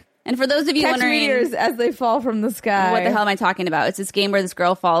lady. And for those of you Catch wondering, meteors as they fall from the sky. what the hell am I talking about? It's this game where this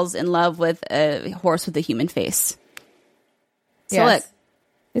girl falls in love with a horse with a human face. So Yes. look,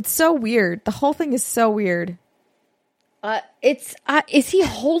 It's so weird. The whole thing is so weird. is he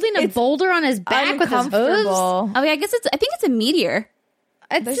holding a boulder on his back with his hooves? Uncomfortable. oh yeah, I think it's a meteor.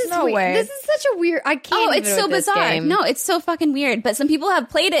 It's There's just no weird. way. This is such a weird. I can't. Oh, even it's so with this bizarre. game. No, it's so fucking weird. But some people have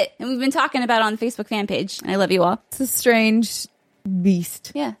played it, and we've been talking about it on the Facebook fan page. And I love you all. It's a strange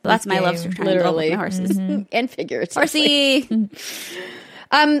beast. Yeah, that's my love game, triangle with literally. my horses. and figuratively. Horsey.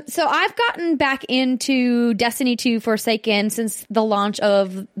 So I've gotten back into Destiny 2 Forsaken since the launch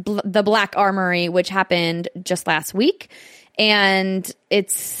of the Black Armory, which happened just last week, and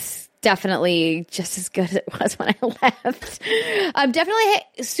it's definitely just as good as it was when I left.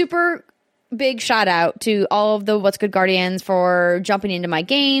 Definitely super big shout out to all of the What's Good Guardians for jumping into my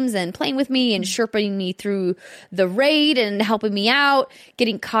games and playing with me and sherping me through the raid and helping me out,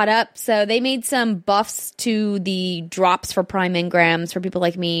 getting caught up. So they made some buffs to the drops for Prime Engrams for people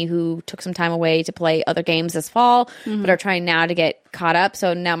like me who took some time away to play other games this fall, but are trying now to get caught up.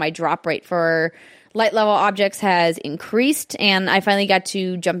 So now my drop rate for light level objects has increased, and I finally got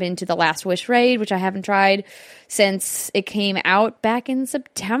to jump into the Last Wish raid, which I haven't tried since it came out back in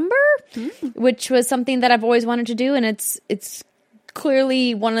September, which was something that I've always wanted to do, and it's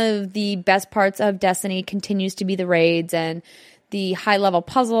clearly one of the best parts of Destiny continues to be the raids and the high level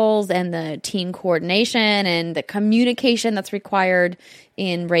puzzles and the team coordination and the communication that's required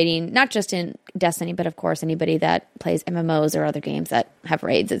in raiding, not just in Destiny, but of course anybody that plays MMOs or other games that have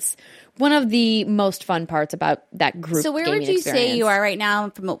raids. It's one of the most fun parts about that group. So where gaming would you say experience. you are right now?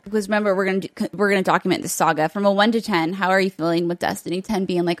 Because remember, we're gonna document this saga from a 1 to 10. How are you feeling with Destiny 10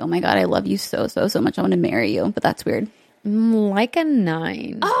 being like, oh my god, I love you so much, I want to marry you? But that's weird. Like a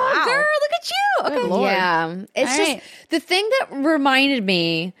 9. Oh, girl, look at you. Okay. Lord. Yeah. It's All just right. the thing that reminded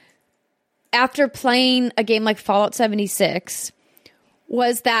me after playing a game like Fallout 76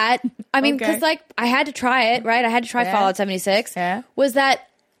 was that, I mean, because Okay. like I had to try it, right? I had to try Yeah. Fallout 76. Yeah. Was that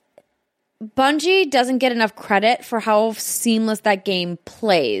Bungie doesn't get enough credit for how seamless that game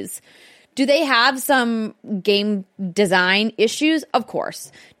plays. Do they have some game design issues? Of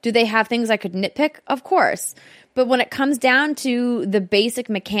course. Do they have things I could nitpick? Of course. But when it comes down to the basic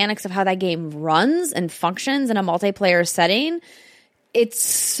mechanics of how that game runs and functions in a multiplayer setting, it's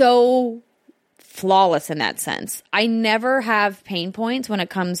so flawless in that sense. I never have pain points when it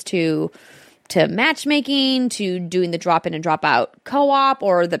comes to matchmaking, to doing the drop in and drop out co-op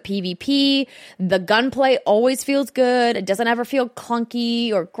or the PvP. The gunplay always feels good. It doesn't ever feel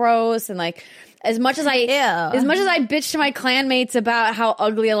clunky or gross. And like as much as I bitch to my clanmates about how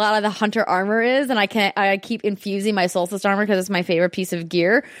ugly a lot of the hunter armor is, and I keep infusing my Solstice armor because it's my favorite piece of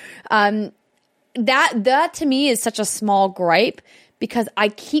gear. That to me is such a small gripe, because I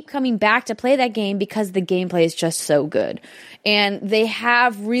keep coming back to play that game because the gameplay is just so good. And they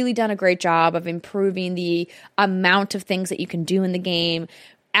have really done a great job of improving the amount of things that you can do in the game,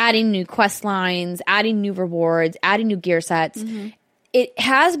 adding new quest lines, adding new rewards, adding new gear sets. It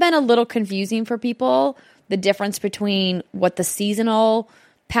has been a little confusing for people, the difference between what the seasonal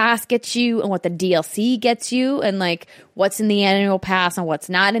pass gets you and what the DLC gets you, and like what's in the annual pass and what's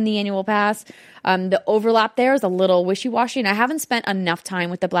not in the annual pass. The overlap there is a little wishy-washy, and I haven't spent enough time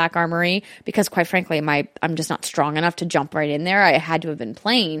with the Black Armory because, quite frankly, I'm just not strong enough to jump right in there. I had to have been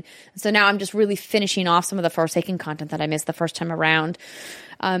playing. So now I'm just really finishing off some of the Forsaken content that I missed the first time around.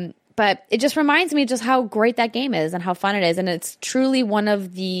 But it just reminds me just how great that game is and how fun it is. And it's truly one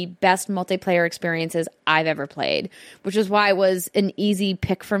of the best multiplayer experiences I've ever played, which is why it was an easy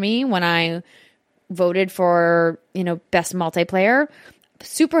pick for me when I voted for, best multiplayer.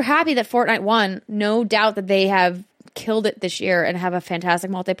 Super happy that Fortnite won. No doubt that they have killed it this year and have a fantastic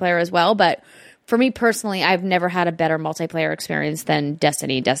multiplayer as well. But for me personally, I've never had a better multiplayer experience than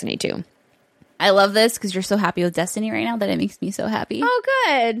Destiny 2. I love this because you're so happy with Destiny right now that it makes me so happy. Oh,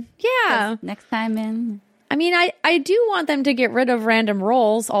 good. Yeah. Next time, man. I mean, I do want them to get rid of random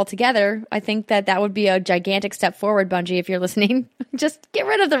rolls altogether. I think that would be a gigantic step forward, Bungie, if you're listening. Just get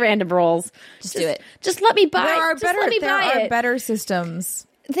rid of the random rolls. Just do it. Just let me buy There are it. Just let me buy it. better systems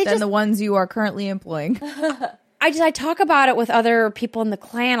They than just- the ones you are currently employing. I talk about it with other people in the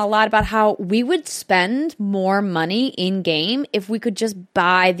clan a lot about how we would spend more money in game if we could just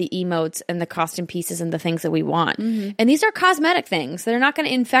buy the emotes and the costume pieces and the things that we want. And these are cosmetic things. They're not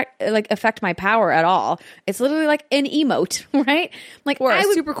going to affect my power at all. It's literally like an emote, right? Like Or I a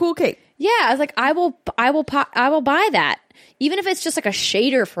would, super cool cape. yeah, I was like, I will buy that. Even if it's just like a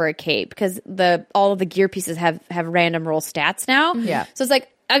shader for a cape, because all of the gear pieces have random roll stats now. Yeah. So it's like,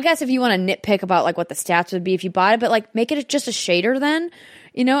 I guess if you want to nitpick about like what the stats would be if you bought it, but like make it just a shader then,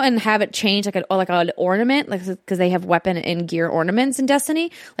 and have it change like an ornament, like because they have weapon and gear ornaments in Destiny.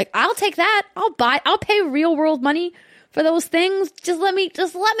 Like I'll take that. I'll pay real world money for those things. Just let me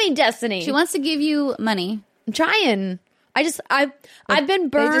Destiny. She wants to give you money. I'm trying. I've been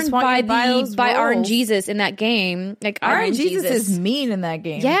burned want by you to buy those rolls. RNGesus in that game. Like RNGesus Jesus. is mean in that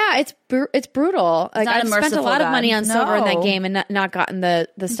game. yeah, it's brutal. Like not a I've spent a merciful lot of God. money on silver in that No. game and not gotten the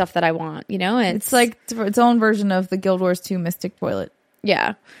stuff that I want. It's like its own version of the Guild Wars 2 Mystic Toilet.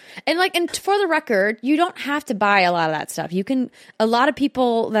 yeah. And for the record, you don't have to buy a lot of that stuff. A lot of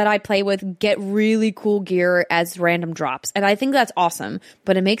people that I play with get really cool gear as random drops. And I think that's awesome.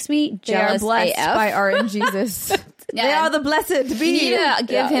 But it makes me They are jealous blessed AF. by RNGesus. They Yeah. are the blessed to You be. need to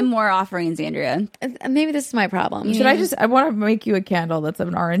give him more offerings, Andrea. Maybe this is my problem. I want to make you a candle that's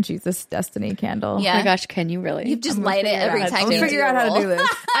an RNGesus Destiny candle. Yeah. Oh my gosh, can you really? You just light it every time I'll you figure out how to do this.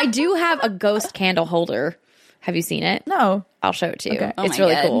 I do have a ghost candle holder. Have you seen it? No. I'll show it to you. Okay. Oh It's my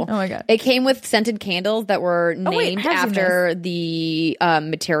really God. cool. Oh my God. It came with scented candles that were wait, named I have seen after the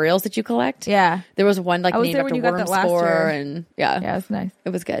materials that you collect. Yeah. There was one like I was named there after when you got that last Wormspore, year. and yeah, Yeah, it's nice. it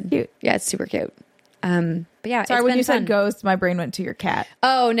was good. Cute. Yeah, it's super cute. But yeah, Sorry, it's when been you fun. said ghost, my brain went to your cat.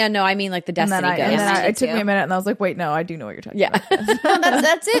 Oh no, I mean like the And Destiny then, ghost. mine it too. took me a minute, and I was like, wait, no, I do know what you're talking Yeah. about.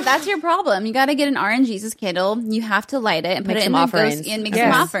 That's it. That's your problem. You got to get an RNGesus candle. You have to light it and put Make it some in the offerings. ghost and make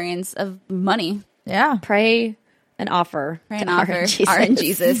Yes. some offerings of money. Yeah. Pray and offer. Pray to and offer.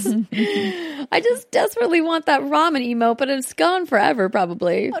 RNGesus. I just desperately want that ramen emote, but it's gone forever,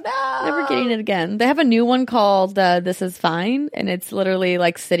 probably. Oh, no. Never getting it again. They have a new one called This Is Fine, and it's literally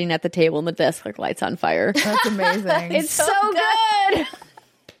like sitting at the table and the desk like lights on fire. That's amazing. It's so good.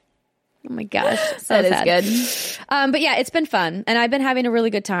 Oh my gosh. So That is sad. good. But yeah, it's been fun, and I've been having a really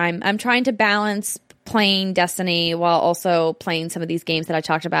good time. I'm trying to balance playing Destiny while also playing some of these games that I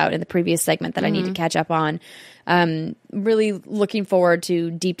talked about in the previous segment that I need to catch up on. Really looking forward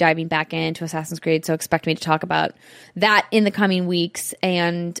to deep diving back into Assassin's Creed. So expect me to talk about that in the coming weeks,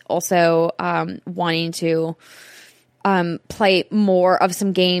 and also wanting to play more of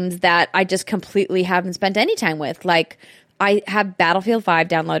some games that I just completely haven't spent any time with. Like, I have Battlefield 5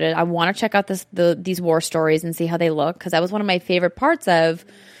 downloaded. I want to check out these war stories and see how they look, because that was one of my favorite parts of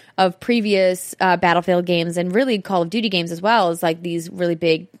previous Battlefield games, and really Call of Duty games as well, is like these really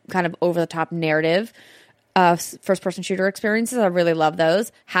big kind of over-the-top narrative first-person shooter experiences. I really love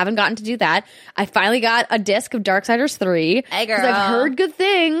those. Haven't gotten to do that. I finally got a disc of Darksiders 3. Hey, girl. 'Cause I've heard good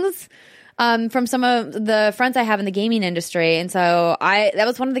things from some of the friends I have in the gaming industry. And so that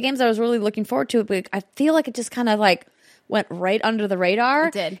was one of the games I was really looking forward to. But I feel like it just kind of like went right under the radar.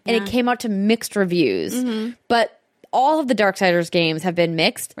 It did, And yeah. it came out to mixed reviews. But all of the Darksiders games have been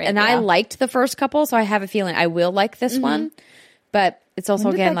mixed. Right, and yeah. I liked the first couple, so I have a feeling I will like this one. But it's also,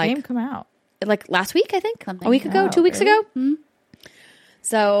 When did again, that like... game come out? Like last week, I think. Something. A week ago, Oh, 2 weeks really? ago.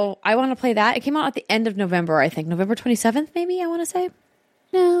 So I want to play that. It came out at the end of November, I think. November 27th, maybe, I want to say.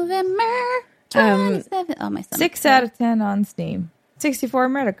 November 27th. Oh, my stomach. 6 out of 10 on Steam. 64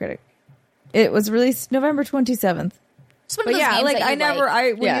 Metacritic. It was released November 27th. Just one of But those yeah, games like that I you never,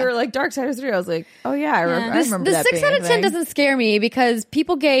 like. when Yeah. you were like Darksiders 3, I was like, oh yeah, I remember, I The remember that 6 being out a of 10 thing. doesn't scare me, because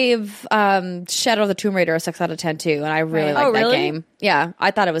people gave Shadow of the Tomb Raider a 6 out of 10 too, and I really Right. like Oh, that really? game. Yeah,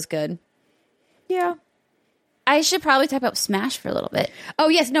 I thought it was good. Yeah. I should probably type up Smash for a little bit. Oh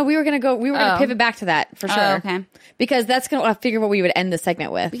yes, no, we were gonna Oh. pivot back to that for sure. Okay. Because that's gonna I figure what we would end the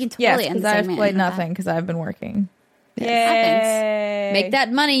segment with. We can Yes, totally end because the I've segment played with that. nothing because I've been working. happens. Yay. Make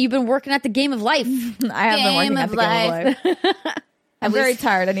that money. You've been working at the game of life. I have been working Game at of the game of life. I'm very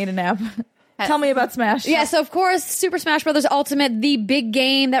tired. I need a nap. Tell me about Smash. Yeah, so of course, Super Smash Bros. Ultimate, the big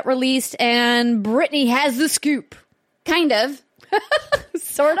game that released, and Brittany has the scoop. Kind of.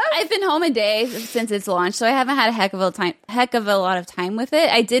 Sort of. I've been home a day since its launch, so I haven't had a heck of a lot of time with it.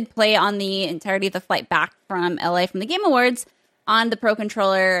 I did play on the entirety of the flight back from LA from the Game Awards on the Pro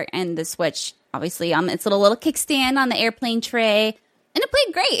Controller and the Switch, obviously on its little kickstand on the airplane tray, and it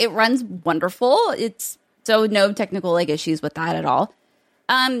played great. It runs wonderful. It's so no technical issues with that at all.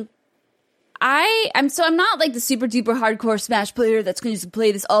 I'm not like the super duper hardcore Smash player that's going to just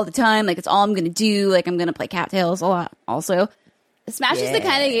play this all the time. Like, it's all I'm going to do. Like, I'm going to play Cattails a lot also. Smash is the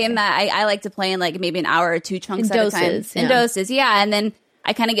kind of game that I like to play in like maybe an hour or two chunks In at a time. doses, In yeah. doses, yeah. And then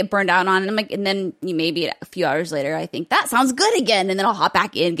I kind of get burned out on it. And I'm like, and then maybe a few hours later, I think that sounds good again. And then I'll hop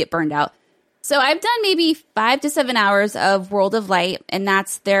back in, get burned out. So I've done maybe 5 to 7 hours of World of Light, and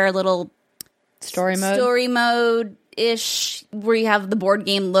that's their little Story mode. Ish, where you have the board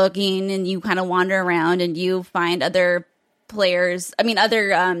game looking and you kind of wander around and you find other characters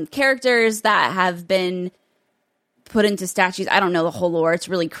that have been put into statues. I don't know the whole lore. It's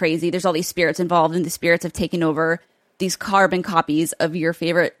really crazy. There's all these spirits involved, and the spirits have taken over these carbon copies of your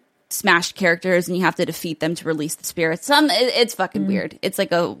favorite Smash characters, and you have to defeat them to release the spirits. It's fucking weird. It's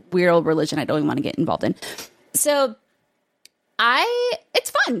like a weird old religion I don't even want to get involved in. So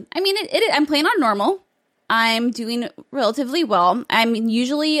it's fun. I mean, I'm playing on normal. I'm doing relatively well. I'm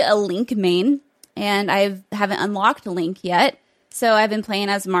usually a Link main, and I haven't unlocked Link yet. So I've been playing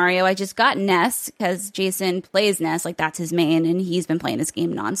as Mario. I just got Ness because Jason plays Ness, like that's his main, and he's been playing this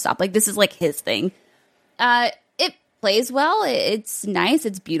game nonstop. Like, this is like his thing. It plays well. It's nice.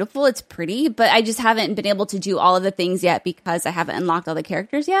 It's beautiful. It's pretty, but I just haven't been able to do all of the things yet because I haven't unlocked all the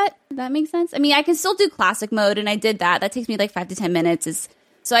characters yet. If that makes sense. I mean, I can still do classic mode, and I did that. That takes me like 5 to 10 minutes.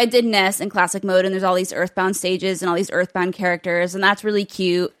 So I did Ness in classic mode, and there's all these Earthbound stages and all these Earthbound characters, and that's really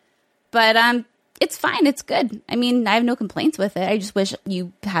cute. But it's fine. It's good. I mean, I have no complaints with it. I just wish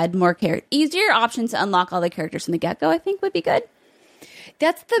you had more easier option to unlock all the characters from the get-go, I think would be good.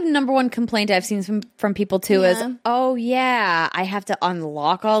 That's the number one complaint I've seen from people too is, oh yeah, I have to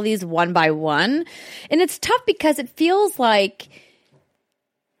unlock all these one by one. And it's tough because it feels like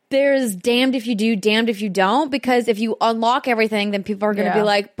there's damned if you do, damned if you don't, because if you unlock everything, then people are going to be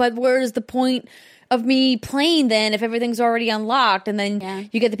like, but where's the point of me playing then if everything's already unlocked? And then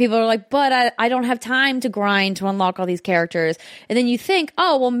you get the people who are like, but I don't have time to grind to unlock all these characters. And then you think,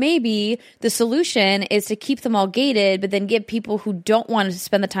 oh, well, maybe the solution is to keep them all gated, but then give people who don't want to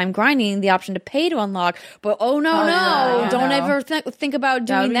spend the time grinding the option to pay to unlock. But don't ever think about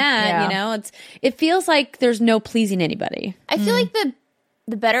doing that. Yeah. You know, it feels like there's no pleasing anybody. I feel like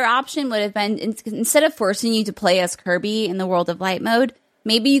the better option would have been, instead of forcing you to play as Kirby in the World of Light mode,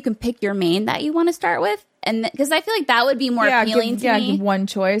 maybe you can pick your main that you want to start with. And because I feel like that would be more appealing to me. Give one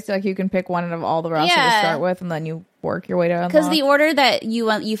choice. Like, you can pick one out of all the roster to start with, and then you work your way to unlock? Because the order that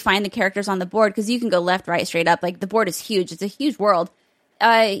you find the characters on the board, because you can go left, right, straight up. Like the board is huge; it's a huge world.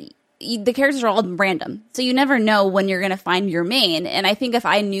 The characters are all random, so you never know when you're going to find your main. And I think if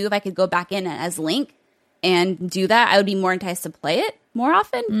I knew if I could go back in as Link and do that, I would be more enticed to play it more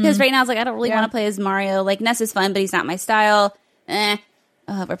often. Because right now it's like I don't really want to play as Mario. Like Ness is fun, but he's not my style. We're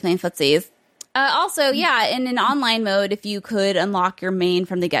playing footsies. Also, in an online mode, if you could unlock your main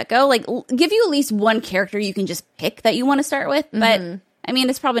from the get-go, like give you at least one character you can just pick that you want to start with. But I mean,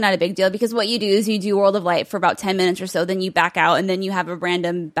 it's probably not a big deal because what you do is you do World of Light for about 10 minutes or so, then you back out, and then you have a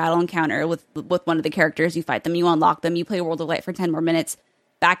random battle encounter with one of the characters. You fight them, you unlock them, you play World of Light for 10 more minutes,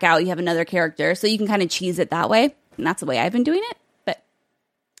 back out, you have another character. So you can kind of cheese it that way. And that's the way I've been doing it. But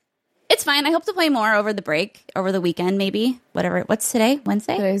it's fine. I hope to play more over the break, over the weekend maybe. Whatever. What's today?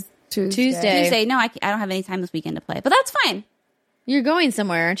 Wednesday? Today's Tuesday. Tuesday. No, I don't have any time this weekend to play, but that's fine. You're going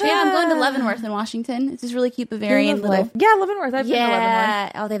somewhere, aren't you? Yeah, I'm going to Leavenworth in Washington. It's this really cute Bavarian little. Yeah, Leavenworth. I've been to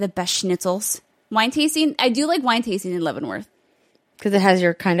Leavenworth. Oh, they have the best schnitzels. Wine tasting. I do like wine tasting in Leavenworth. Because it has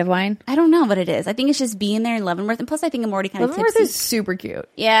your kind of wine. I don't know what it is. I think it's just being there in Leavenworth, and plus I think I'm already kind of tipsy. Leavenworth is super cute.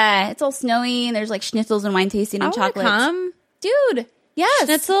 Yeah, it's all snowy, and there's like schnitzels and wine tasting and chocolates. Come. Dude. Yes.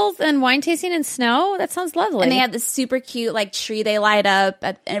 Schnitzels and wine tasting in snow? That sounds lovely. And they have this super cute like tree they light up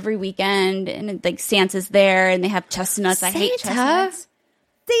at every weekend, and like Santa's there, and they have chestnuts. I hate chestnuts.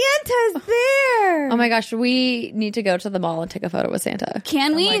 Santa's there. Oh my gosh, we need to go to the mall and take a photo with Santa.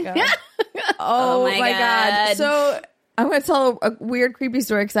 Can we? Oh my god. So I'm going to tell a weird, creepy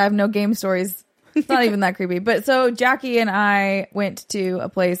story because I have no game stories. It's not even that creepy. But so Jackie and I went to a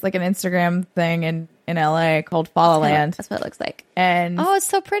place, like an Instagram thing in LA called Follow Land. That's what it looks like. And it's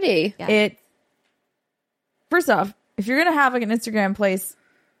so pretty. Yeah. First off, if you're going to have like an Instagram place,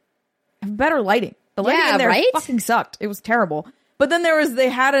 have better lighting. The lighting in there fucking sucked. It was terrible. But then they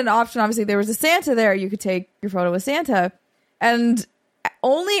had an option. Obviously, there was a Santa there. You could take your photo with Santa. And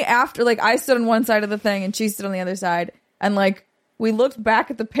only after, like, I stood on one side of the thing and she stood on the other side. And, like, we looked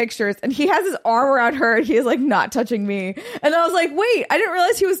back at the pictures and he has his arm around her and he is, like, not touching me. And I was like, wait, I didn't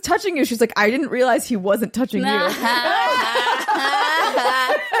realize he was touching you. She's like, I didn't realize he wasn't touching you.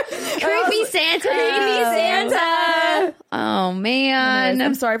 Creepy Santa. Creepy Santa. Oh, man. Anyways,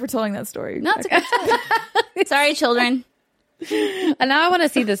 I'm sorry for telling that story. No, it's okay. Sorry, children. And now I want to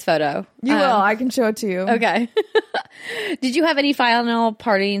see this photo. You will. I can show it to you. Okay. Did you have any final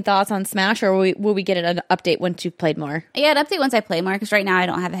parting thoughts on Smash, or will we get an update once you've played more? Yeah, an update once I play more, because right now I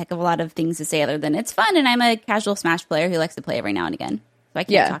don't have a heck of a lot of things to say other than it's fun, and I'm a casual Smash player who likes to play every now and again. So I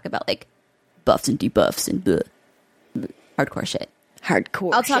can't talk about, like, buffs and debuffs and hardcore shit.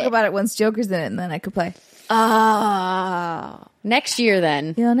 Hardcore I'll talk about it once Joker's in it, and then I could play. Oh. Next year,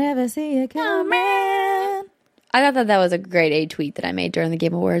 then. You'll never see it coming. I thought that was a grade A tweet that I made during the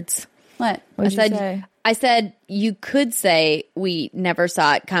Game Awards. What? What did you say? I said you could say we never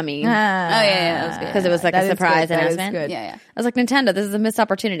saw it coming. That was good. Because it was like a surprise announcement. Good. Yeah. I was like, Nintendo, this is a missed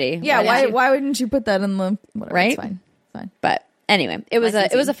opportunity. Yeah, why wouldn't you put that in the whatever, right? It's fine. But anyway, it was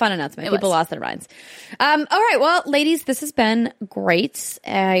a fun announcement. People lost their minds. All right, well, ladies, this has been great.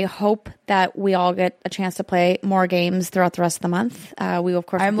 I hope that we all get a chance to play more games throughout the rest of the month. We of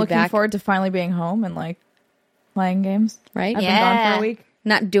course I'm will be looking back, forward to finally being home and like playing games. right? I've been gone for a week.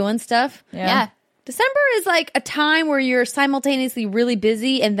 Not doing stuff. Yeah. December is like a time where you're simultaneously really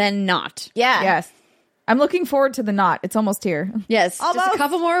busy and then not. Yeah. Yes. I'm looking forward to the knot. It's almost here. Yes, just Almost. a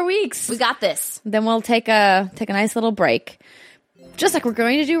couple more weeks. We got this. Then we'll take a nice little break. Just like we're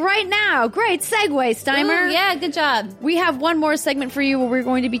going to do right now. Great segue, Steimer. Ooh, yeah, good job. We have one more segment for you where we're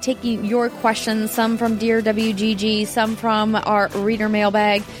going to be taking your questions, some from Dear WGG, some from our reader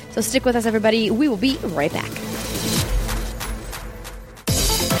mailbag. So stick with us, everybody. We will be right back.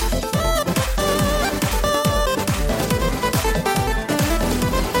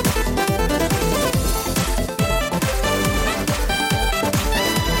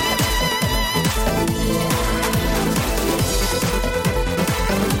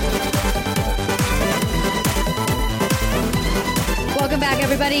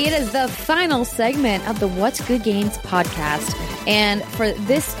 Everybody, it is the final segment of the What's Good Games podcast. And for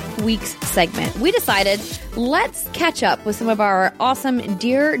this week's segment, we decided let's catch up with some of our awesome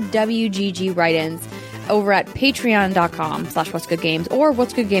Dear WGG write-ins over at patreon.com/whatsgoodgames or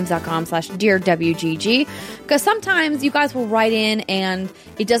whatsgoodgames.com/Dear WGG. Because sometimes you guys will write in and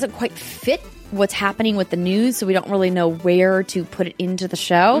it doesn't quite fit what's happening with the news, so we don't really know where to put it into the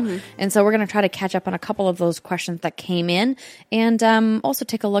show. And so we're going to try to catch up on a couple of those questions that came in, and also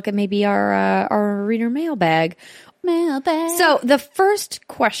take a look at maybe our reader mailbag. Mailbag. So the first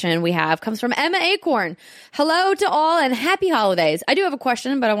question we have comes from Emma Acorn. Hello to all and happy holidays. I do have a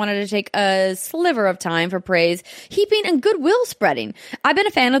question, but I wanted to take a sliver of time for praise, heaping, and goodwill spreading. I've been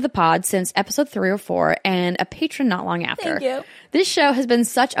a fan of the pod since episode 3 or 4 and a patron not long after. Thank you. This show has been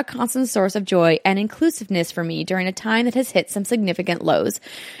such a constant source of joy and inclusiveness for me during a time that has hit some significant lows.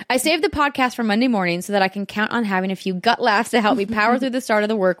 I saved the podcast for Monday morning so that I can count on having a few gut laughs to help me power through the start of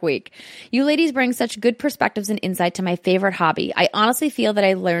the work week. You ladies bring such good perspectives and insight to my favorite hobby. I honestly feel that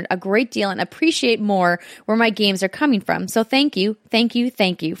I learned a great deal and appreciate more where my games are coming from. So thank you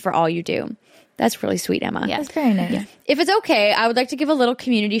for all you do. That's really sweet, Emma. Yeah. That's very nice. Yeah. If it's okay, I would like to give a little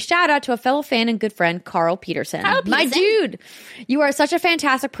community shout out to a fellow fan and good friend, Carl Peterson. Carl My Peterson. dude, you are such a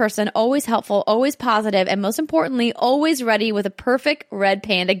fantastic person, always helpful, always positive, and most importantly, always ready with a perfect red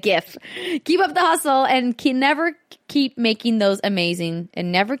panda gif. Keep up the hustle and never keep making those amazing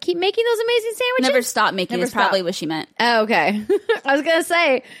sandwiches. Never stop making Never is probably stop. what she meant. Oh, okay. I was gonna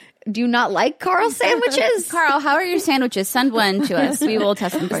say, do you not like Carl's sandwiches? Carl, how are your sandwiches? Send one to us. We will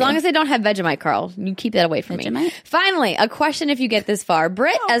test them for As you. long as they don't have Vegemite, Carl, you keep that away from me. Vegemite? Finally, a question if you get this far.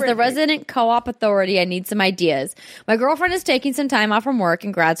 Britt, as the Brittany. resident co-op authority, I need some ideas. My girlfriend is taking some time off from work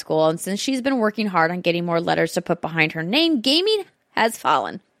and grad school, and since she's been working hard on getting more letters to put behind her name, gaming has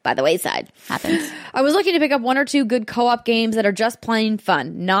fallen by the wayside. Happens. I was looking to pick up 1 or 2 good co-op games that are just plain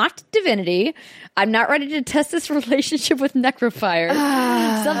fun, not Divinity. I'm not ready to test this relationship with Necrofire.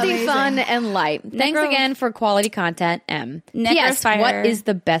 Something amazing. fun and light. Thanks again for quality content, M. P.S. Necrofire. What is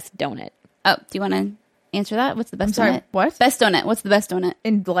the best donut? Oh, do you want to answer that? What's the best sorry, donut? what? Best donut. What's the best donut?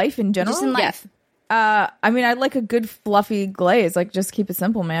 In life in general? Just in life. I mean, I like a good fluffy glaze. Like, just keep it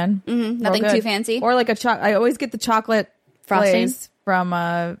simple, man. Nothing Real too good. fancy. Or like I always get the chocolate Frosting? glaze from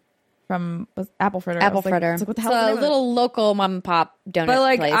Apple Fritter. I Apple was like- fritter. it's like, what the It's hell? is the a name of it? little local mom and pop donut But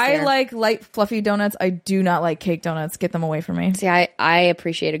like, place I here. like light fluffy donuts. I do not like cake donuts. Get them away from me. See, I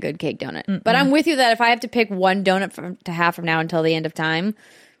appreciate a good cake donut. But I'm with you that if I have to pick one donut to have from now until the end of time,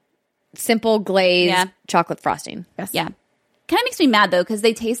 simple glazed Yeah. chocolate frosting. Yes. Yeah. Kind of makes me mad though because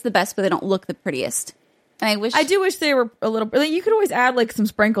they taste the best, but they don't look the prettiest. And I wish I do wish they were a little. Like, you could always add like some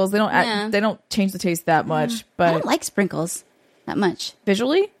sprinkles. They don't. Yeah. They don't change the taste that much. I But don't like sprinkles that much.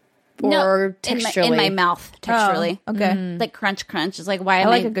 visually, Or in texturally. my mouth texturally. Oh, okay. Like crunch. It's like why I am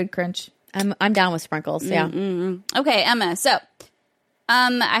like a good crunch. I'm down with sprinkles. Yeah. Okay, Emma. So,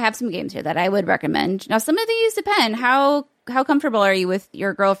 I have some games here that I would recommend. Now, some of these depend. How comfortable are you with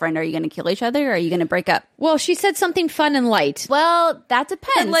your girlfriend? Are you going to kill each other? Or are you going to break up? Well, she said something fun and light. Well, that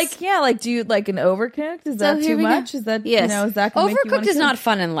depends. And like, yeah, like, do you like an overcooked? Is that here too we go. much? Is that Yes. you know? Is that gonna make you wanna Overcooked is kill? not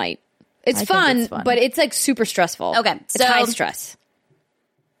fun and light. It's I think fun, it's fun. but it's like super stressful. Okay, It's so- high stress.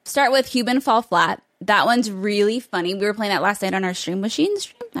 start with Human Fall Flat. That one's really funny. We were playing that last night on our stream. Was she in the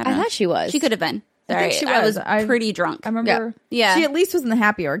stream? I don't know. thought she was. She could have been. I Sorry, think she I was was. pretty drunk. I remember. Yeah. She at least was in the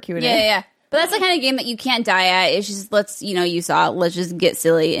happy hour Q&A. Yeah. But that's the kind of game that you can't die at. It's just let's just get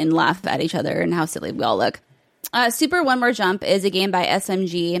silly and laugh at each other and how silly we all look. Super One More Jump is a game by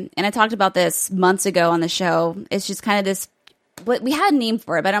SMG, and I talked about this months ago on the show. It's just kind of this. What we had a name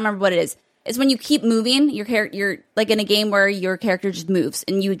for it, but I don't remember what it is. It's when you keep moving your character. You're like in a game where your character just moves,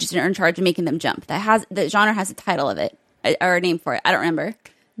 and you just are in charge of making them jump. The genre has a title of it or a name for it. I don't remember.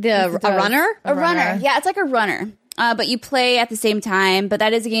 A runner? A runner. Yeah, it's like a runner. But you play at the same time. But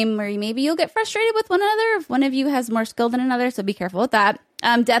that is a game where maybe you'll get frustrated with one another if one of you has more skill than another. So be careful with that.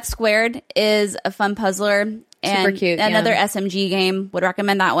 Death Squared is a fun puzzler. And Super cute, yeah. Another SMG game. Would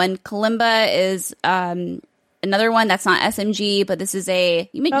recommend that one. Kalimba is another one that's not SMG, but this is the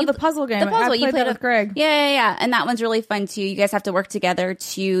puzzle game. The puzzle I you played that with Greg. Yeah. And that one's really fun too. You guys have to work together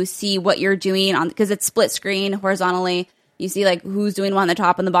to see what you're doing on because it's split screen horizontally. You see like who's doing one on the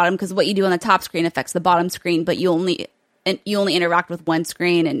top and the bottom because what you do on the top screen affects the bottom screen, but you only interact with one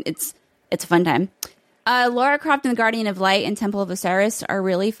screen, and it's a fun time. Lara Croft and the Guardian of Light and Temple of Osiris are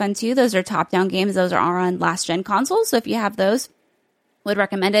really fun too. Those are top-down games. Those are on last-gen consoles, so if you have those, would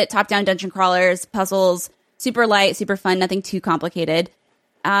recommend it. Top-down dungeon crawlers, puzzles, super light, super fun, nothing too complicated.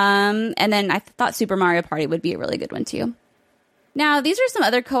 And then I thought Super Mario Party would be a really good one too. Now, these are some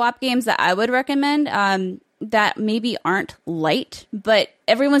other co-op games that I would recommend that maybe aren't light, but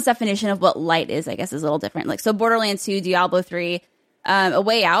everyone's definition of what light is, I guess, is a little different. Like, so Borderlands 2, Diablo 3, A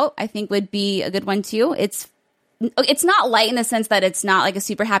Way Out, I think would be a good one too. It's not light in the sense that it's not like a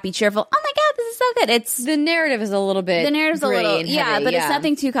super happy, cheerful, oh my God, this is so good. It's The narrative is a little bit a little, and yeah, heavy, but it's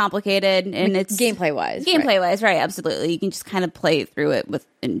nothing too complicated, and it's gameplay wise. Gameplay-wise, right, absolutely. You can just kind of play through it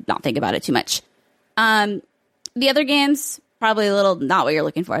and not think about it too much. The other games, probably a little not what you're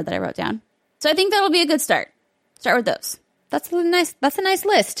looking for that I wrote down. So I think that'll be a good start. Start with those. That's a nice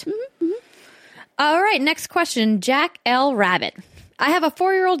list. All right, next question. Jack L. Rabbit. I have a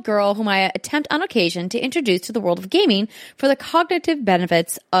 4-year-old girl whom I attempt on occasion to introduce to the world of gaming for the cognitive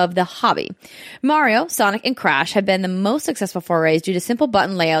benefits of the hobby. Mario, Sonic, and Crash have been the most successful forays due to simple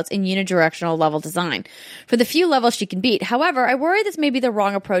button layouts and unidirectional level design. For the few levels she can beat, however, I worry this may be the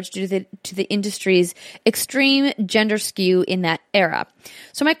wrong approach due to the industry's extreme gender skew in that era.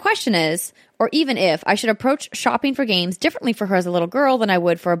 So my question is, or even if, I should approach shopping for games differently for her as a little girl than I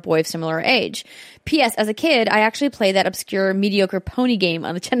would for a boy of similar age. P.S. As a kid, I actually played that obscure mediocre pony game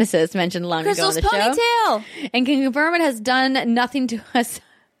on the Genesis mentioned long Crystal's ago on the show. Ponytail. And can confirm it has done nothing to us.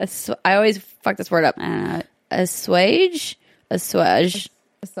 I always fuck this word up. Assuage? Massage.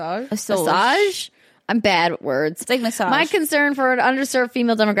 Massage? I'm bad with words. It's like massage. My concern for an underserved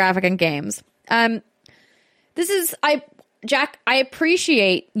female demographic in games. Jack, I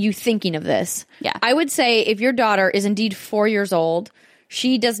appreciate you thinking of this. Yeah. I would say if your daughter is indeed 4 years old,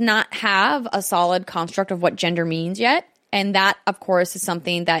 she does not have a solid construct of what gender means yet. And that, of course, is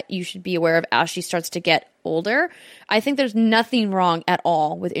something that you should be aware of as she starts to get older. I think there's nothing wrong at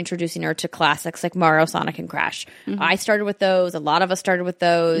all with introducing her to classics like Mario, Sonic, and Crash. Mm-hmm. I started with those. A lot of us started with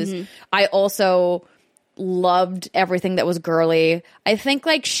those. Mm-hmm. I also loved everything that was girly. I think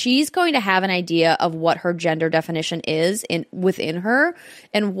like she's going to have an idea of what her gender definition is within her,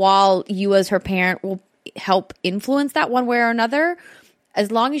 and while you as her parent will help influence that one way or another,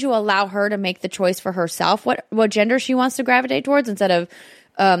 as long as you allow her to make the choice for herself what gender she wants to gravitate towards instead of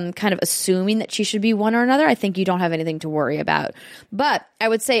kind of assuming that she should be one or another, I think you don't have anything to worry about. But I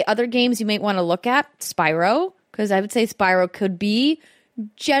would say other games you might want to look at, Spyro, because I would say Spyro could be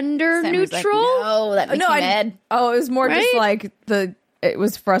gender neutral. Like, no, that makes me mad. It was more just like it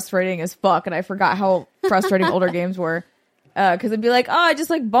was frustrating as fuck, and I forgot how frustrating older games were. Because it'd be like, oh, I just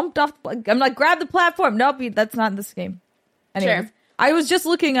like bumped off. I'm like, grab the platform. Nope, that's not in this game. Anyways, sure. I was just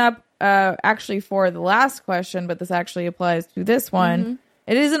looking up actually for the last question, but this actually applies to this one. Mm-hmm.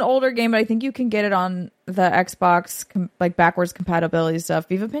 It is an older game, but I think you can get it on the Xbox, like backwards compatibility stuff.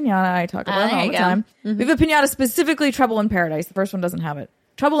 Viva Pinata, I talk about it all the time. Mm-hmm. Viva Pinata, specifically Trouble in Paradise. The first one doesn't have it.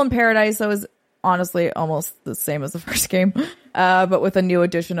 Trouble in Paradise, though, is honestly almost the same as the first game, but with a new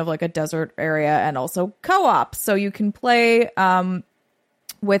addition of like a desert area and also co-op. So you can play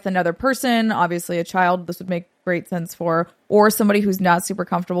with another person, obviously a child. This would make great sense for, or somebody who's not super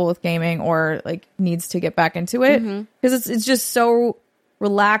comfortable with gaming or like needs to get back into it, because it's just so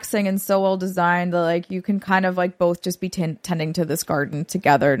relaxing and so well designed that like you can kind of like both just be tending to this garden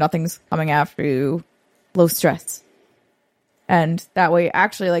together. Nothing's coming after you. Low stress. And that way,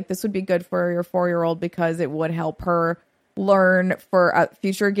 actually, like this would be good for your 4-year-old because it would help her learn for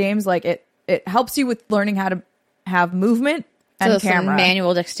future games. Like it helps you with learning how to have movement and camera.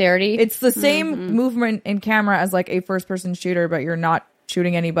 Manual dexterity. It's the same movement in camera as like a first-person shooter, but you're not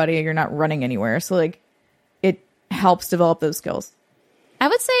shooting anybody. You're not running anywhere. So like it helps develop those skills. I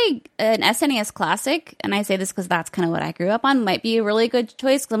would say an SNES Classic, and I say this because that's kind of what I grew up on, might be a really good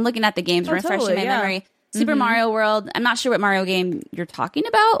choice because I'm looking at the games, refreshing my memory. Super Mario World. I'm not sure what Mario game you're talking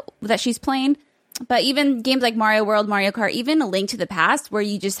about that she's playing, but even games like Mario World, Mario Kart, even A Link to the Past, where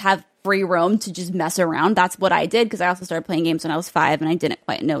you just have free roam to just mess around. That's what I did because I also started playing games when I was 5 and I didn't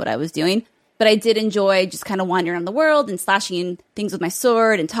quite know what I was doing. But I did enjoy just kind of wandering around the world and slashing things with my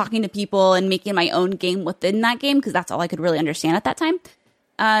sword and talking to people and making my own game within that game because that's all I could really understand at that time.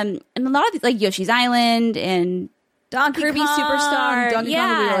 And a lot of these, like Yoshi's Island and Kirby Superstar. Donkey Kong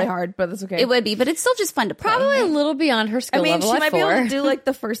would be really hard, but that's okay. It would be, but it's still just fun to play. Probably a little beyond her skill level. She at might 4. be able to do like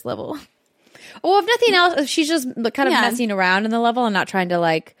the first level. Well, if nothing else, if she's just kind of messing around in the level and not trying to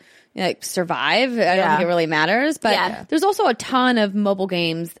like survive, I don't think it really matters. But there's also a ton of mobile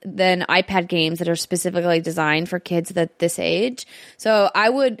games, then iPad games that are specifically designed for kids at this age. So I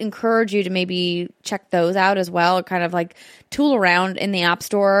would encourage you to maybe check those out as well, or kind of like tool around in the App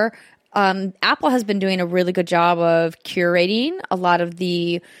Store. Apple has been doing a really good job of curating a lot of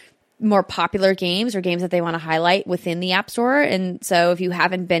the more popular games or games that they want to highlight within the App Store. And so if you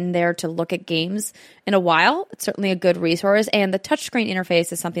haven't been there to look at games in a while, it's certainly a good resource. And the touchscreen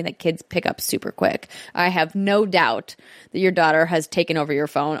interface is something that kids pick up super quick. I have no doubt that your daughter has taken over your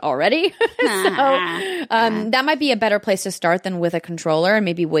phone already. That might be a better place to start than with a controller, and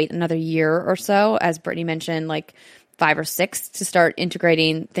maybe wait another year or so, as Brittany mentioned, like 5 or 6 to start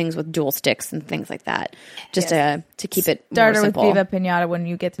integrating things with dual sticks and things like that, just to keep it more simple. With Viva Pinata when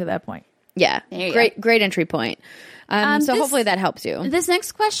you get to that point. Yeah, great entry point. So hopefully that helps you. This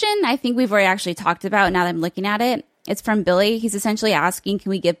next question, I think we've already actually talked about now that I'm looking at it. It's from Billy. He's essentially asking,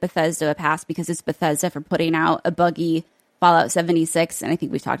 can we give Bethesda a pass because it's Bethesda for putting out a buggy Fallout 76? And I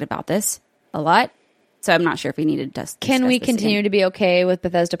think we've talked about this a lot. So I'm not sure if we needed to. Can we discuss this continue again. to be okay with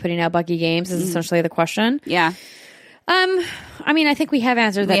Bethesda putting out buggy games? Is essentially the question. Yeah. I mean, I think we have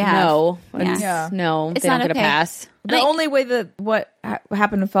answered that. We have. No, Yeah. Yeah. no, It's they don't not get a okay. pass. The only way that what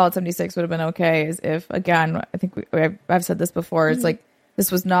happened in Fallout 76 would have been okay is if, again, I think I've said this before, it's like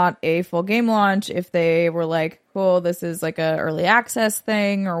this was not a full game launch. If they were like, cool, this is like a early access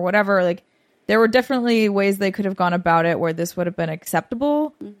thing or whatever, like there were definitely ways they could have gone about it where this would have been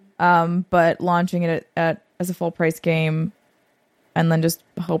acceptable. But launching it as a full price game and then just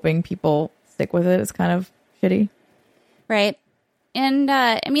hoping people stick with it is kind of shitty. Right. And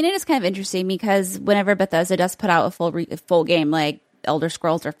I mean, it is kind of interesting because whenever Bethesda does put out a full game like Elder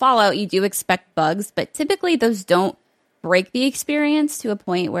Scrolls or Fallout, you do expect bugs, but typically those don't break the experience to a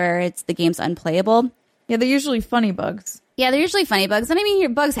point where the game's unplayable. Yeah, they're usually funny bugs. Yeah, they're usually funny bugs. And I mean, here,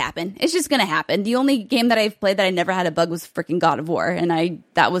 bugs happen. It's just going to happen. The only game that I've played that I never had a bug was freaking God of War, and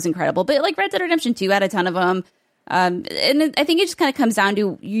that was incredible. But like Red Dead Redemption 2 had a ton of them. And I think it just kind of comes down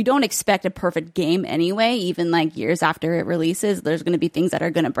to you don't expect a perfect game anyway. Even like years after it releases, there's going to be things that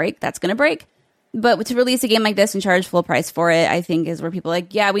are going to break. That's going to break. But to release a game like this and charge full price for it, I think is where people are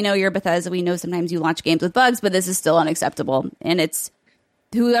like, yeah, we know you're Bethesda. We know sometimes you launch games with bugs, but this is still unacceptable. And it's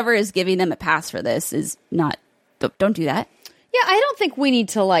whoever is giving them a pass for this is not. Don't do that. Yeah, I don't think we need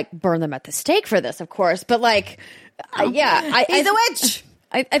to like burn them at the stake for this, of course. But like, He's a witch!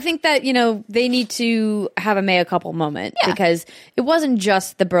 I think that, they need to have a mea culpa moment because it wasn't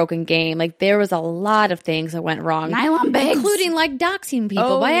just the broken game. Like, there was a lot of things that went wrong. Nylon bags. Including, like, doxing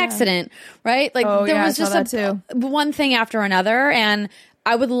people by accident, right? Like, there was I saw just that too. one thing after another. And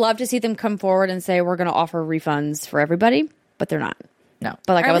I would love to see them come forward and say, we're going to offer refunds for everybody. But they're not. No.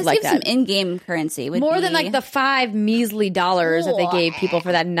 But, like, Or I would let's like give that. some in-game currency. More than like the $5 measly that they gave people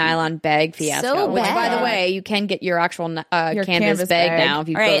for that nylon bag fiasco. So which, by bad. the way, you can get your actual canvas canvas bag bag. now if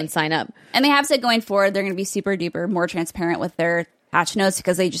you All go right. and sign up. And they have said going forward, they're going to be super duper more transparent with their patch notes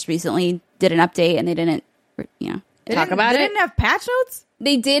because they just recently did an update and they didn't, Talk about They it didn't have patch notes?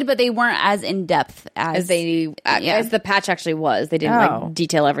 They did, but they weren't as in depth as the patch actually was. They didn't Oh. like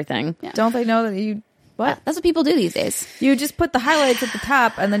detail everything. Don't they know that you... What? That's what people do these days. You just put the highlights at the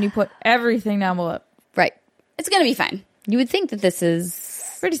top and then you put everything down below. Right. It's going to be fine. You would think that this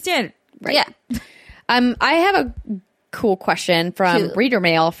is Pretty standard. right. Yeah. I have a cool question from Cool. reader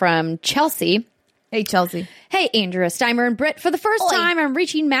mail from Chelsea. Hey, Chelsea. Hey, Andrea, Steimer, and Britt. For the first Oi. time, I'm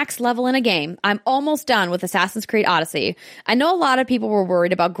reaching max level in a game. I'm almost done with Assassin's Creed Odyssey. I know a lot of people were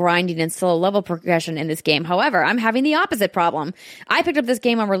worried about grinding and slow level progression in this game. However, I'm having the opposite problem. I picked up this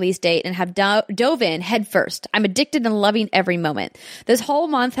game on release date and have dove in head first. I'm addicted and loving every moment. This whole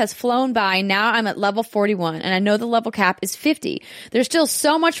month has flown by. Now I'm at level 41, and I know the level cap is 50. There's still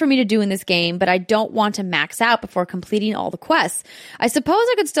so much for me to do in this game, but I don't want to max out before completing all the quests. I suppose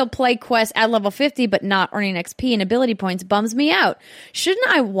I could still play quests at level 50, but not earning XP and ability points bums me out. Shouldn't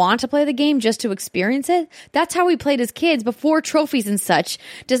I want to play the game just to experience it? That's how we played as kids before trophies and such.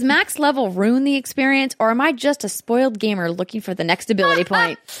 Does max level ruin the experience, or am I just a spoiled gamer looking for the next ability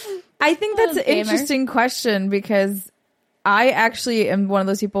point? I think that's an gamer. interesting question because I actually am one of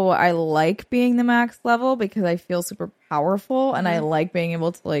those people, I like being the max level because I feel super powerful and I like being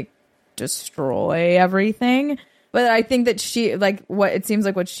able to like destroy everything. But I think that it seems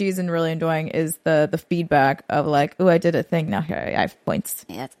like what she's really enjoying is the feedback of like, oh, I did a thing. Now here I have points.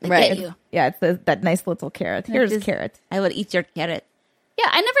 Yeah, Right. Get you. Yeah, it's that nice little carrot. Here's Just- carrot. I would eat your carrot. Yeah,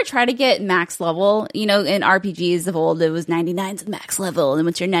 I never try to get max level. In RPGs of old, it was 99's the max level. And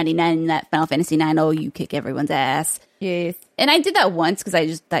once you're 99 in that Final Fantasy 9, you kick everyone's ass. Yes. And I did that once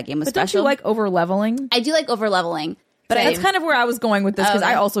because that game was But don't special. you like over leveling? I do like over leveling. But that's kind of where I was going with this because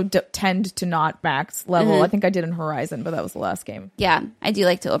Okay. I also tend to not max level. I think I did in Horizon, but that was the last game. Yeah, I do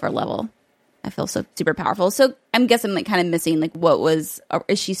like to over level. I feel so super powerful. So I'm guessing like kind of missing like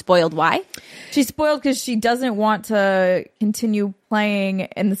is she spoiled? Why? She's spoiled because she doesn't want to continue playing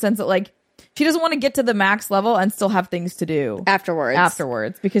in the sense that like she doesn't want to get to the max level and still have things to do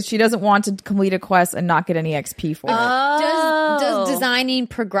afterwards because she doesn't want to complete a quest and not get any XP for it. Does designing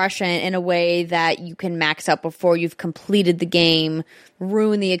progression in a way that you can max out before you've completed the game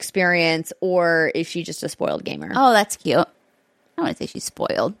ruin the experience, or is she just a spoiled gamer? Oh, that's cute. I don't want to say she's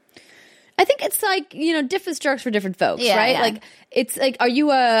spoiled. I think it's like, different strokes for different folks, Yeah, right? yeah. Like, it's like, are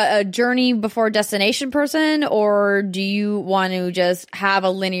you a journey before destination person, or do you want to just have a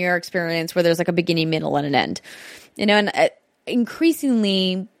linear experience where there's like a beginning, middle, and an end? And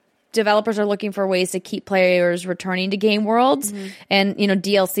increasingly, developers are looking for ways to keep players returning to game worlds, and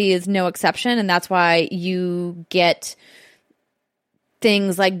DLC is no exception, and that's why you get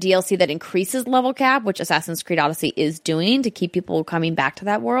things like DLC that increases level cap, which Assassin's Creed Odyssey is doing to keep people coming back to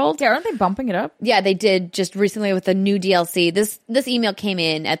that world. Yeah, aren't they bumping it up? Yeah, they did just recently with the new DLC. This email came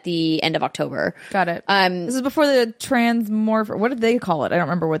in at the end of October. Got it. This is before the transmorph. What did they call it? I don't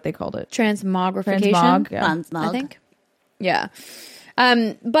remember what they called it. Transmogrification. Transmog. Yeah. Transmog. I think. Yeah.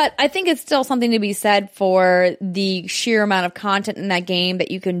 But I think it's still something to be said for the sheer amount of content in that game that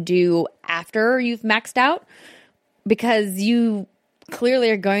you can do after you've maxed out, because you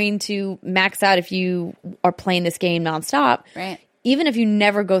clearly are going to max out if you are playing this game nonstop. Right. Even if you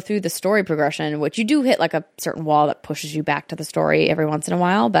never go through the story progression, which you do hit like a certain wall that pushes you back to the story every once in a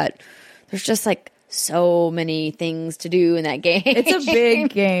while, but there's just like so many things to do in that game. It's a big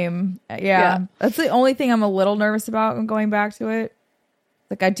game. Yeah. That's the only thing I'm a little nervous about when going back to it.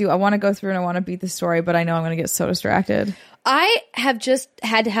 Like I want to go through and I want to beat the story, but I know I'm going to get so distracted. I have just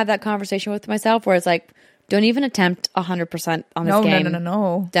had to have that conversation with myself where it's like, don't even attempt 100% on this game.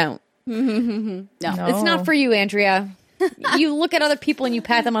 No. Don't. No. It's not for you, Andrea. You look at other people and you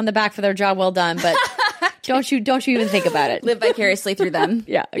pat them on the back for their job well done, but don't you even think about it. Live vicariously through them.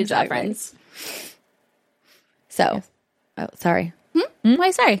 Yeah, Good job, exactly. friends. So, oh, sorry.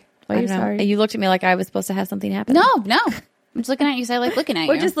 Why, sorry. Why I are you don't know. sorry? You looked at me like I was supposed to have something happen. No. I'm just looking at you because I like looking at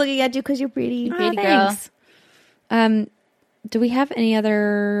you. looking at you because you're pretty. Pretty girl. Thanks. Do we have any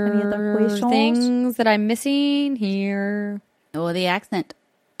other questions? things that I'm missing here? Oh, the accent.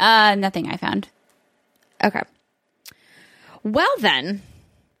 Nothing I found. Okay. Well then,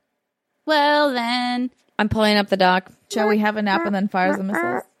 I'm pulling up the doc. Shall we have a nap and then fires the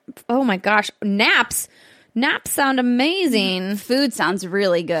missiles? Oh my gosh, naps sound amazing. Food sounds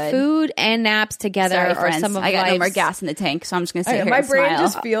really good. Food and naps together Sorry, are friends. some of I got no more life's- gas in the tank, so I'm just going to sit here My and brain smile.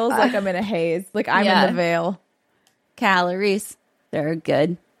 just feels like I'm in a haze. Like I'm Yeah. in the veil. Calories. They're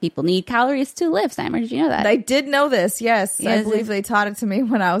good. People need calories to live, Simon. Did you know that? I did know this. Yes. I Yes, believe it's- they taught it to me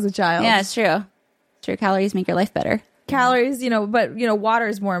when I was a child. yeah, it's true. It's true. Calories make your life better. Calories, but water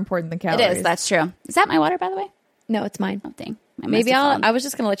is more important than It calories. is. That's true. Is that my water, by the way? No, it's mine. Oh, dang. Maybe I was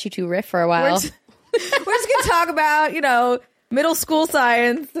just going to let you two riff for a We're while. just, we're just gonna talk about, middle school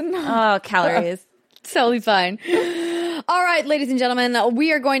science and Oh, calories. Totally fine. All right, ladies and gentlemen,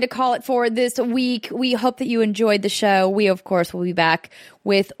 we are going to call it for this week. We hope that you enjoyed the show. We, of course, will be back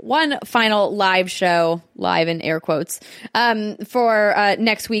with one final live show, live in air quotes, for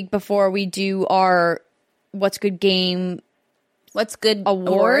next week before we do our What's Good Game What's good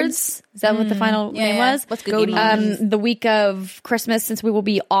Awards. Is that what the final name was? What's good game? The week of Christmas, since we will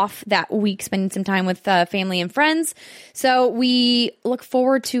be off that week, spending some time with family and friends. So we look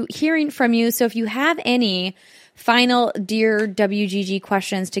forward to hearing from you. So if you have any final Dear WGG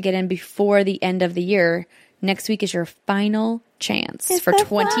questions to get in before the end of the year, next week is your final chance for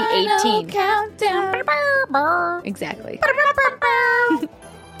 2018. Countdown. Exactly.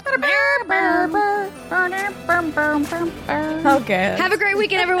 okay. Have a great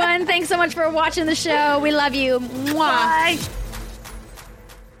weekend, everyone. Thanks so much for watching the show. We love you. Mwah. Bye.